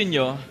napansin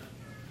nyo,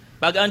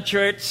 pag ang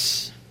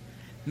church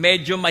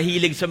medyo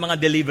mahilig sa mga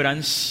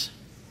deliverance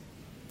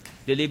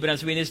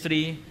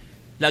ministry,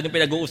 laging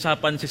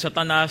pinag-uusapan si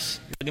Satanas,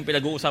 laging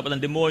pinag-uusapan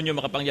ng demonyo,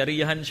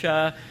 makapangyarihan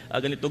siya,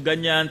 ganito,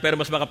 ganyan, pero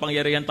mas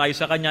makapangyarihan tayo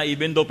sa kanya,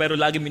 even though, pero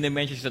laging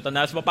minimension si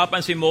Satanas.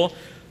 Mapapansin mo,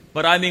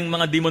 maraming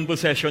mga demon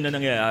possession na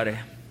nangyayari.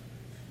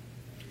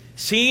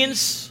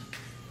 Since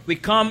we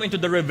come into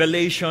the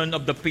revelation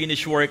of the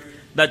finished work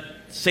that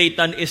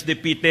Satan is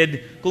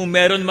defeated, kung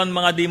meron man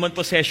mga demon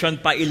possession,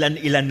 pa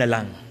ilan-ilan na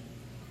lang.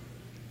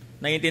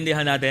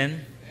 Naiintindihan natin?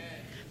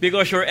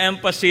 Because your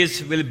emphasis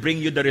will bring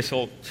you the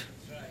result.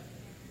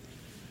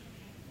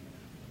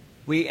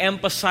 We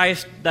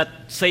emphasize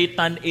that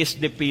Satan is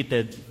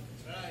defeated.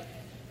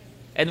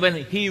 And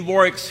when he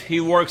works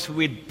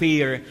with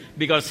fear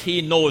because he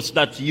knows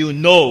that you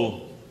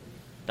know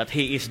that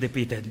he is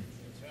defeated.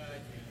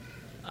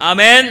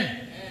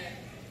 Amen?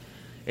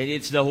 And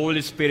it's the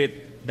Holy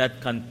Spirit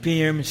that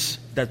confirms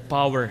that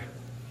power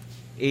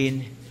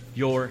in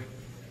your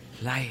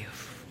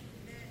life.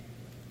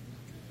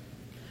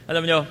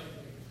 Alam nyo,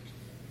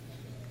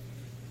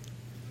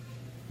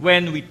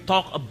 when we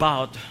talk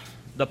about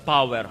the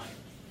power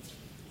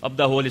of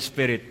the Holy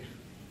Spirit,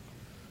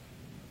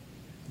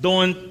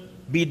 don't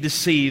be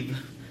deceived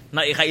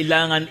na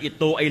kailangan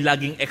ito ay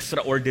laging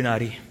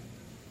extraordinary.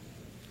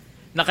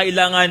 Na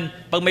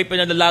kailangan, pag may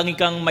pinanalangin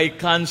kang may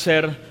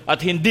cancer at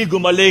hindi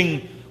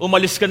gumaling,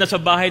 umalis ka na sa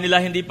bahay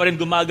nila, hindi pa rin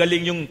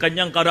gumagaling yung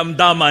kanyang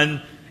karamdaman,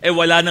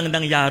 wala nang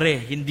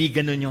nangyari. Hindi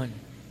ganun yon.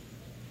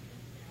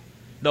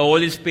 The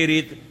Holy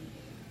Spirit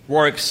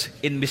works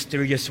in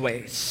mysterious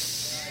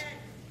ways.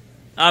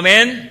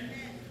 Amen?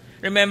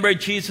 Remember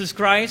Jesus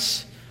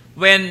Christ?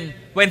 When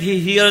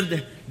He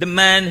healed the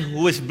man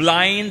who was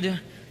blind,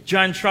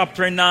 John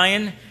chapter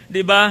 9,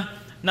 di ba?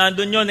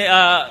 Nandun yun,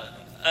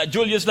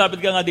 Julius,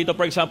 lapit ka nga dito.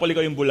 For example,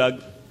 ikaw yung bulag.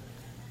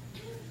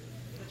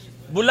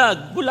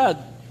 Bulag.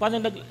 Paano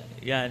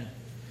yan.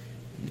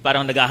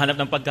 Parang naghahanap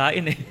ng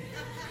pagkain eh.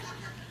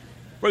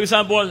 For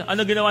example,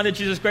 ano ginawa ni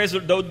Jesus Christ?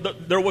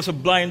 There was a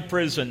blind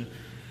person.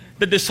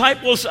 The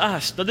disciples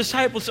asked,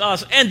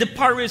 and the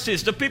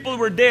Pharisees, the people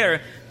were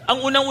there.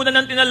 Ang unang-una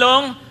ng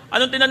tinalong,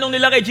 anong tinanong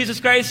nila kay Jesus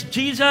Christ?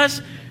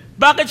 Jesus,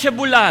 bakit siya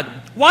bulag?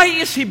 Why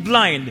is he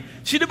blind?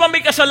 Sino ba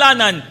may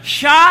kasalanan?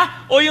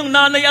 Siya o yung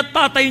nanay at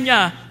tatay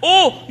niya?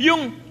 O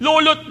yung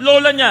lolo't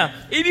lola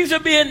niya? Ibig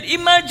sabihin,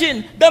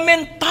 imagine the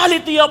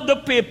mentality of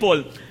the people.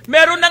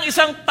 Meron ng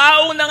isang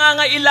taong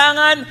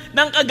nangangailangan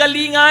ng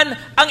kagalingan,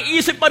 ang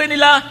isip pa rin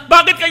nila,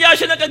 bakit kaya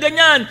siya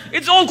nakaganyan?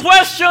 It's all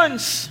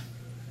questions.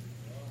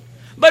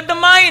 But the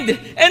mind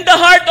and the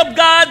heart of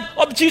God,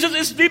 of Jesus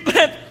is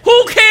different. Who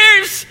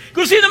cares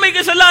kung sino may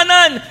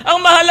kasalanan?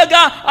 Ang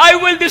mahalaga, I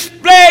will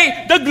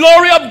display the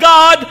glory of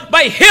God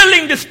by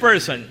healing this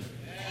person.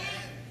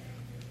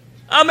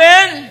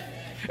 Amen?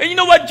 And you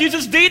know what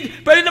Jesus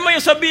did? Pwede naman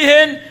yung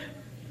sabihin,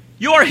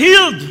 you are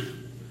healed.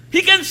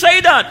 He can say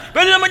that.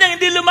 Pwede naman niyang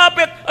hindi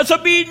lumapit at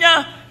sabihin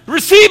niya,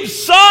 receive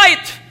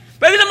sight.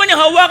 Pwede naman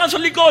niyang hawakan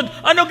sa likod.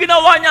 Ano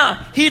ginawa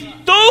niya? He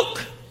took,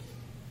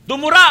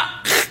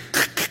 dumura,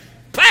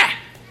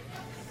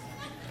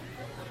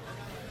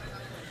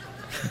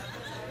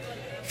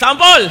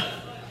 Sample!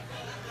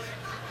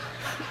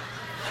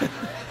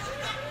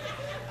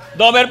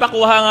 Domer,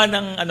 pakuha nga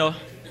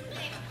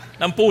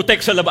ng putek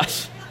sa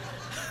labas.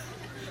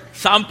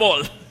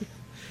 Sample.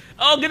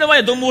 Ginawa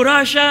niya,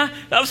 dumura siya,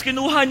 tapos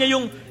kinuha niya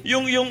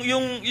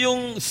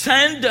yung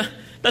sand,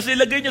 tapos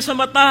ilagay niya sa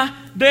mata,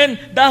 then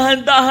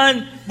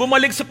dahan-dahan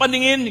bumalik sa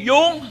paningin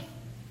yung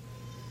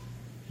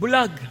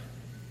bulag.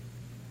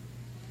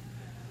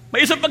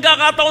 May isang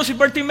pagkakataon si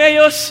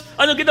Bartimaeus,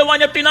 ano ginawa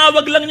niya?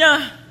 Tinawag lang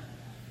niya.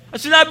 At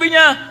sinabi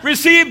niya,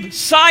 receive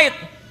sight.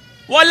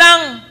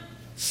 Walang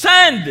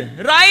sand,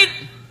 right?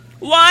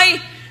 Why?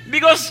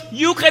 Because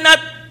you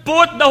cannot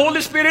put the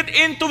Holy Spirit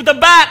into the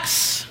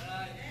box.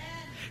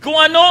 Kung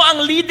ano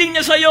ang leading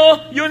niya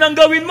sa'yo, yun ang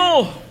gawin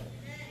mo.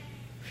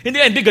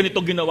 Hindi ganito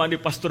ginawa ni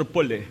Pastor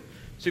Paul eh.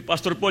 Si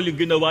Pastor Paul, yung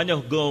ginawa niya,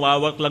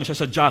 gumawak lang siya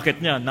sa jacket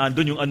niya.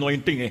 Nandun yung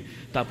anointing eh.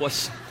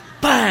 Tapos,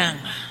 bang!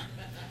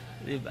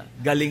 Diba?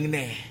 Galing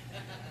na eh.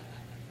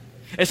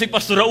 Si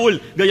Pastor Raul,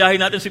 gayahin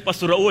natin si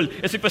Pastor Raul.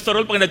 Si Pastor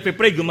Raul, pag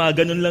nagpe-pray,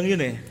 gumaganon lang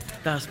yun eh.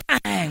 Tapos,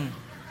 bang!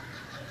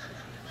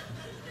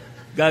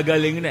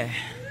 Gagaling na eh.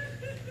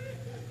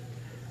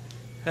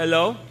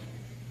 Hello?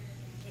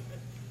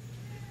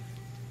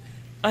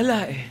 Ala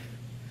eh.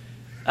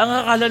 Ang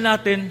akala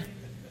natin,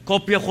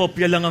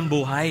 kopya-kopya lang ang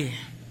buhay.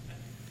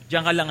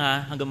 Diyan ka lang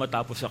ha, hanggang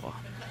matapos ako.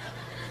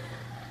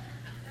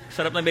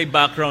 Sarap na may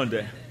background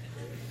eh.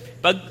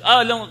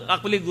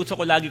 Actually, gusto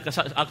ko lagi,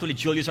 actually,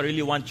 Julius, I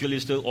really want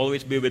Julius to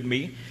always be with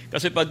me.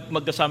 Kasi pag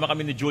magkasama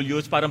kami ni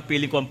Julius, parang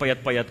feeling ko ang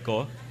payat-payat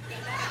ko.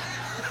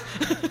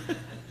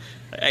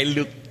 I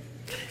look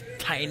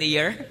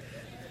tinier.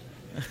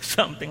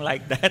 Something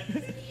like that.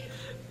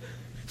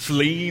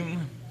 Slim.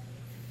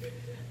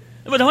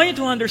 But I want you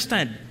to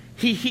understand,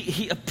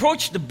 he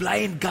approached the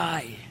blind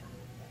guy.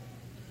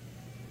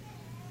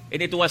 And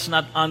it was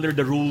not under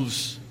the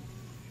rules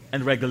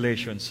and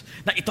regulations.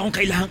 Na ito ang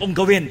kailangan kong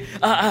gawin.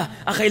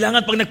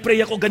 Kailangan pag nag-pray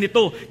ako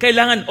ganito.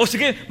 Kailangan,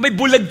 sige, may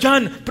bulag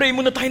dyan. Pray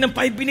muna tayo ng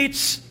 5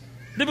 minutes.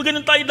 Di ba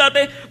ganun tayo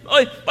dati?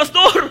 Oy,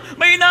 Pastor,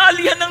 may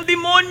inaalihan ng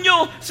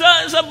demonyo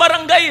sa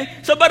barangay.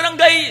 Sa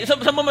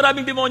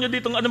maraming demonyo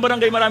dito. Anong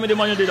barangay? Maraming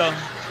demonyo dito.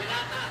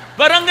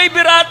 Barangay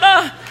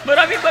Birata.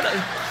 Maraming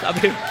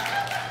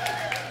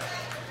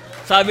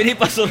Sabi ni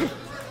Pastor,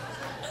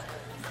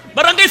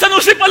 Barangay San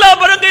Jose pala,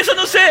 Barangay San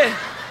Jose.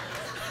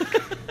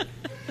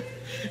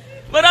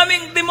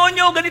 Maraming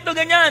demonyo, ganito,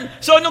 ganyan.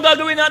 So, ano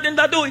gagawin natin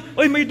dati?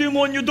 Ay, may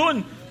demonyo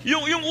doon.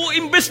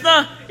 Imbes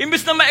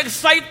na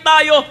ma-excite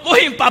tayo,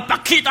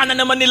 papakita na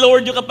naman ni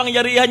Lord yung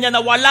kapangyarihan niya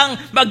na walang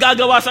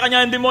magagawa sa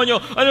kanya ng demonyo.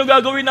 Ano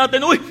gagawin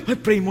natin?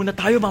 Pray muna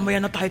tayo,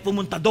 mamaya na tayo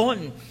pumunta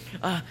doon.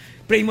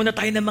 Pray muna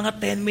tayo ng mga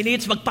 10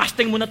 minutes,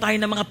 mag-fasting muna tayo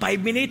ng mga 5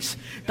 minutes.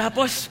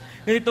 Tapos,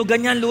 ganito,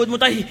 ganyan, luhod mo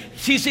tayo,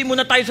 sisi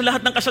muna tayo sa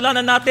lahat ng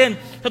kasalanan natin.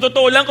 Sa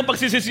totoo lang, kung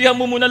pagsisisihan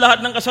mo muna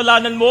lahat ng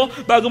kasalanan mo,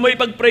 bago mo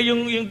ipag-pray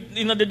yung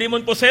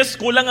demon possessed,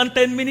 kulang ang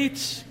 10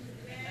 minutes.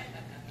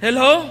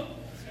 Hello?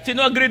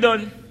 Sino agree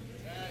doon?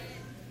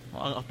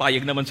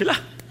 Payag naman sila.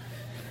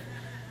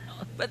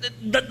 But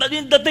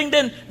dating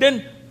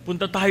then,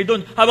 punta tayo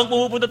doon. Habang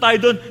pumupunta tayo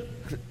doon,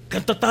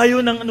 kanta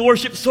tayo ng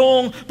worship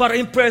song para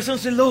impress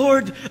si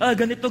Lord.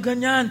 Ganito,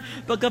 ganyan.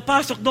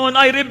 Pagkapasok doon,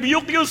 I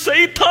rebuke you,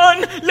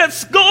 Satan!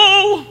 Let's go!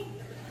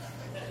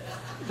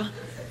 Diba?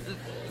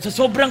 Sa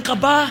sobrang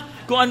kaba,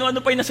 kung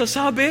ano-ano pa yung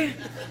nasasabi.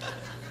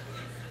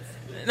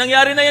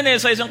 Nangyari na yan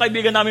sa isang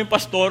kaibigan namin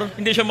pastor.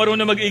 Hindi siya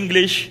marunong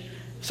mag-English.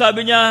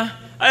 Sabi niya,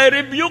 I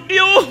rebuke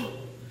you!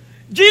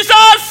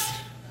 Jesus!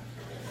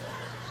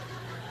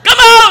 Come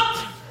out!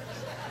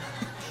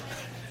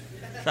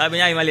 Sabi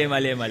niya, ay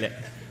mali.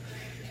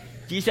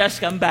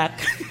 Jesus, come back.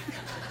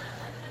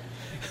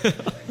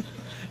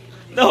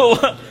 No,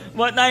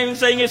 what I'm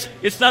saying is,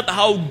 it's not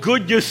how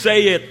good you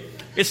say it.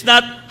 It's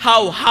not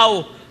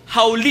how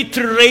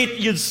literate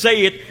you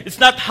say it. It's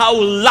not how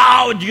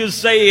loud you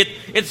say it.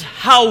 It's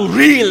how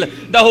real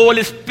the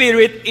Holy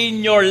Spirit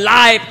in your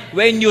life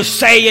when you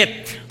say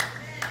it.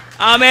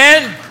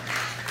 Amen?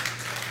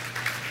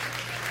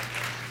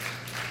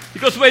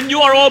 Because when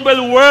you are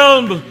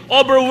overwhelmed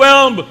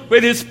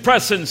with His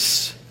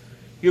presence,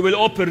 you will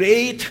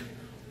operate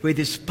with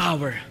His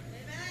power.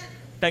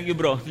 Thank you,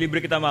 bro. Libre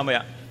kita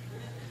mamaya.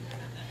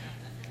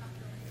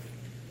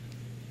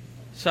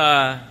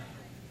 Sa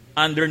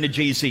under ni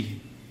JC.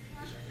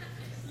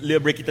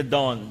 Libre kita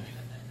doon.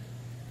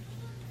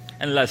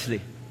 And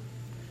lastly,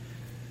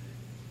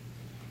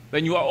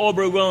 when you are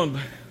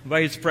overwhelmed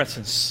by His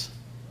presence,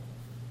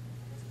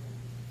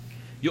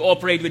 you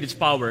operate with His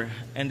power.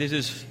 And this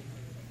is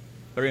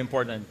very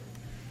important.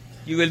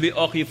 You will be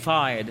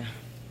occupied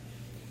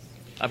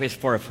of His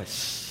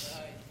purpose.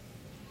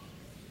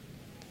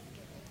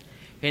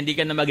 Hindi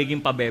ka na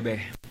magiging pabebe.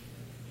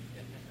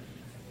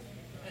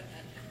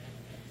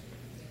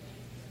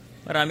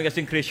 Marami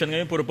kasing Christian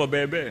ngayon, puro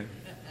pabebe.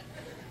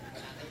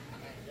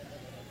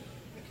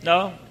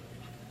 No?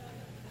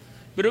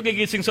 Pero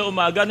gigising sa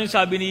umaga, ano yung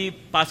sabi ni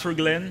Pastor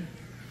Glenn?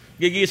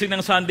 Gigising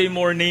ng Sunday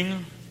morning,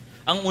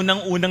 ang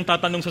unang-unang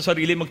tatanong sa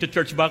sarili,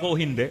 magcha-church ba ako o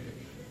hindi?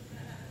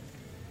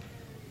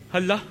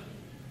 Hala?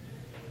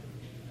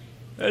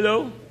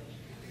 Hello?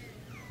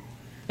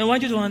 I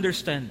want you to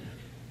understand,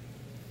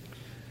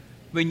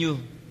 when you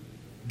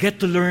get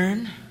to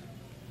learn,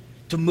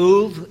 to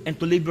move, and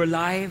to live your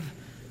life,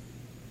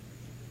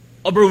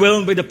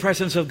 overwhelmed by the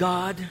presence of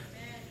God,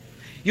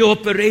 you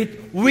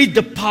operate with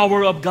the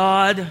power of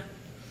God,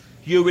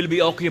 you will be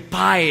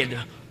occupied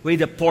with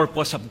the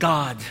purpose of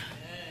God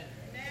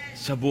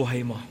sa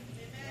buhay mo.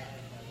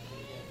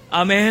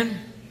 Amen?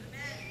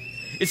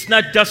 It's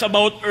not just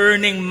about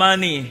earning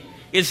money.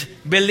 It's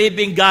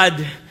believing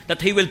God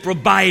that He will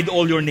provide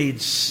all your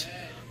needs.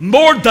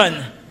 More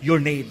than your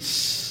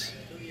needs.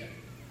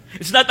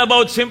 It's not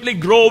about simply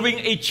growing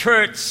a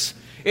church.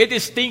 It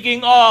is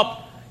thinking of,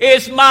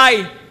 is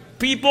my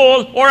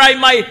people or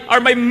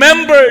are my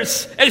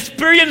members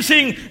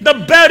experiencing the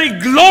very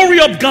glory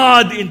of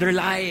God in their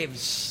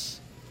lives?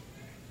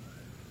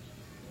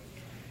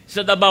 It's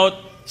not about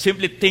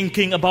simply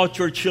thinking about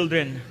your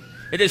children.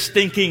 It is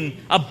thinking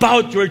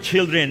about your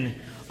children.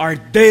 Are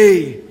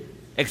they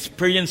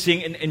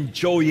experiencing and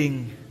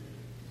enjoying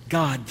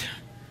God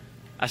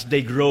as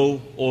they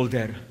grow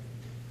older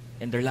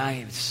in their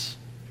lives?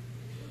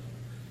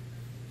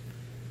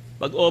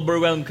 Pag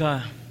overwhelm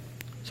ka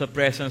sa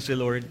presence ni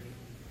Lord,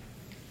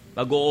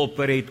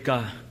 mag-ooperate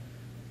ka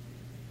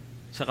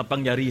sa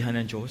kapangyarihan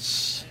ng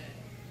Diyos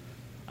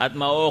at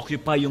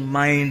ma-occupy yung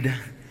mind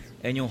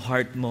and yung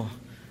heart mo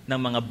ng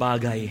mga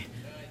bagay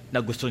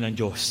na gusto ng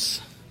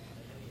Diyos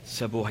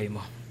sa buhay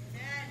mo.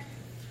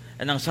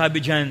 And ang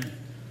sabi dyan,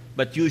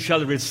 but you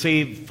shall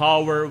receive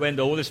power when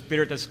the Holy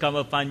Spirit has come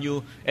upon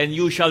you, and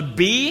you shall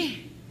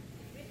be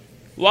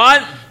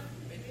what?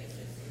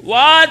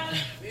 What?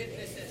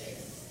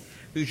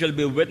 You shall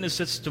be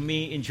witnesses to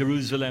me in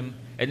Jerusalem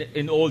and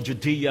in all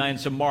Judea and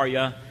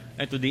Samaria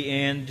and to the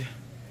end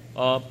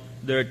of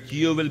the earth.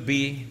 You will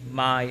be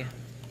my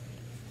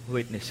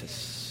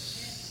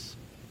witnesses.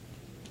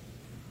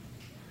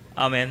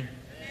 Amen.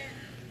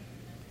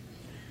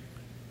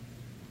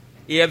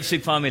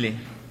 EFC family,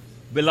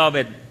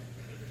 beloved,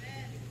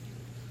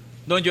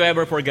 don't you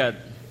ever forget,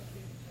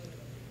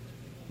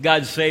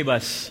 God saved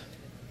us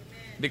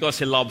because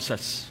He loves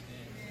us.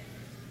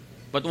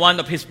 But one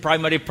of His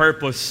primary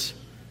purpose,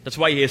 that's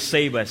why He has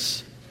saved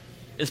us,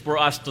 is for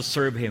us to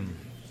serve Him.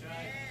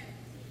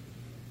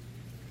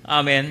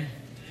 Amen.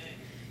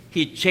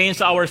 He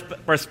changed our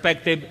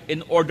perspective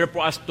in order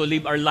for us to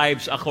live our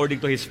lives according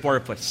to His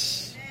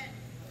purpose.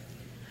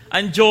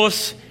 Ang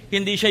Diyos,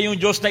 hindi siya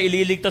yung Diyos na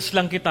ililigtas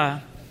lang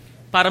kita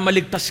para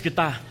maligtas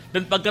kita.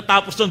 Then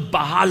pagkatapos nun,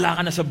 bahala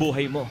ka na sa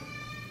buhay mo.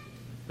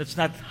 That's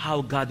not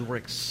how God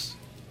works.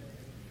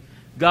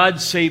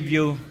 God saved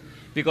you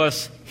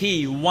because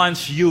He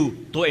wants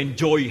you to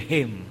enjoy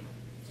Him.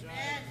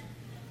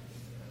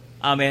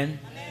 Amen.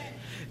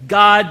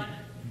 God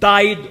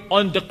died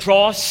on the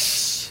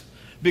cross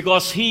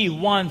because He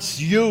wants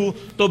you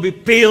to be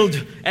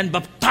filled and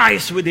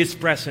baptized with His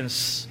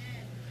presence.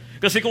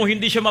 Kasi kung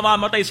hindi siya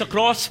mamamatay sa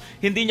cross,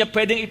 hindi niya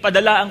pwedeng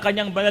ipadala ang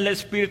kanyang banal na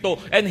Espiritu,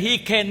 and He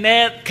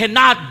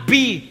cannot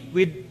be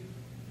with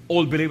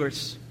all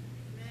believers.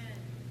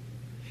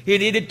 He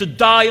needed to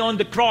die on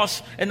the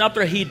cross, and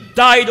after He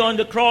died on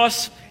the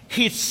cross,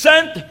 He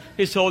sent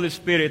His Holy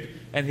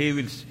Spirit, and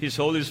His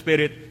Holy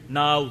Spirit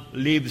now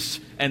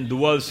lives and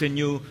dwells in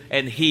you,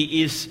 and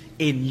He is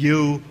in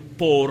you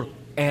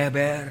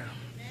forever.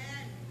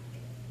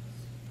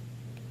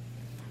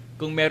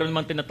 Kung meron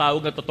man tinatawag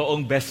na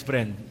totoong best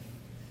friend,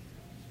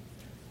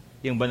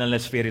 yung banal na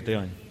Espiritu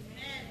yon.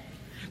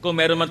 Kung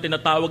meron man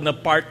tinatawag na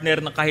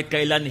partner na kahit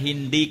kailan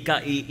hindi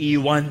ka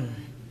iiwan,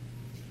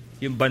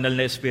 yung banal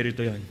na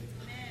Espiritu yon.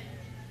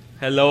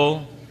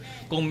 Hello?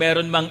 Kung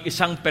meron mang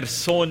isang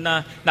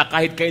persona na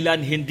kahit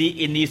kailan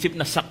hindi inisip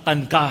na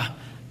saktan ka,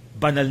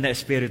 banal na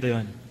Espiritu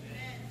yon.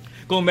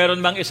 Kung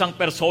meron mang isang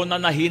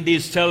persona na hindi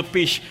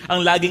selfish,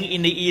 ang laging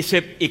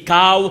iniisip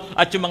ikaw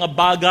at yung mga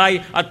bagay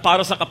at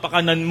para sa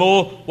kapakanan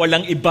mo,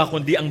 walang iba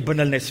kundi ang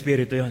banal na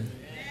Espiritu yon.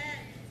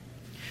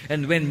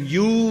 And when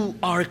you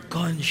are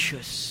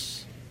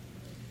conscious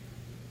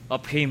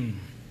of Him,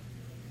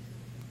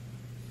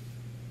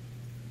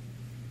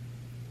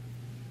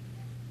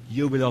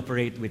 you will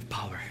operate with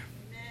power.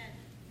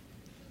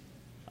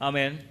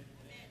 Amen.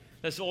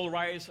 Let's all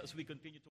rise as we continue to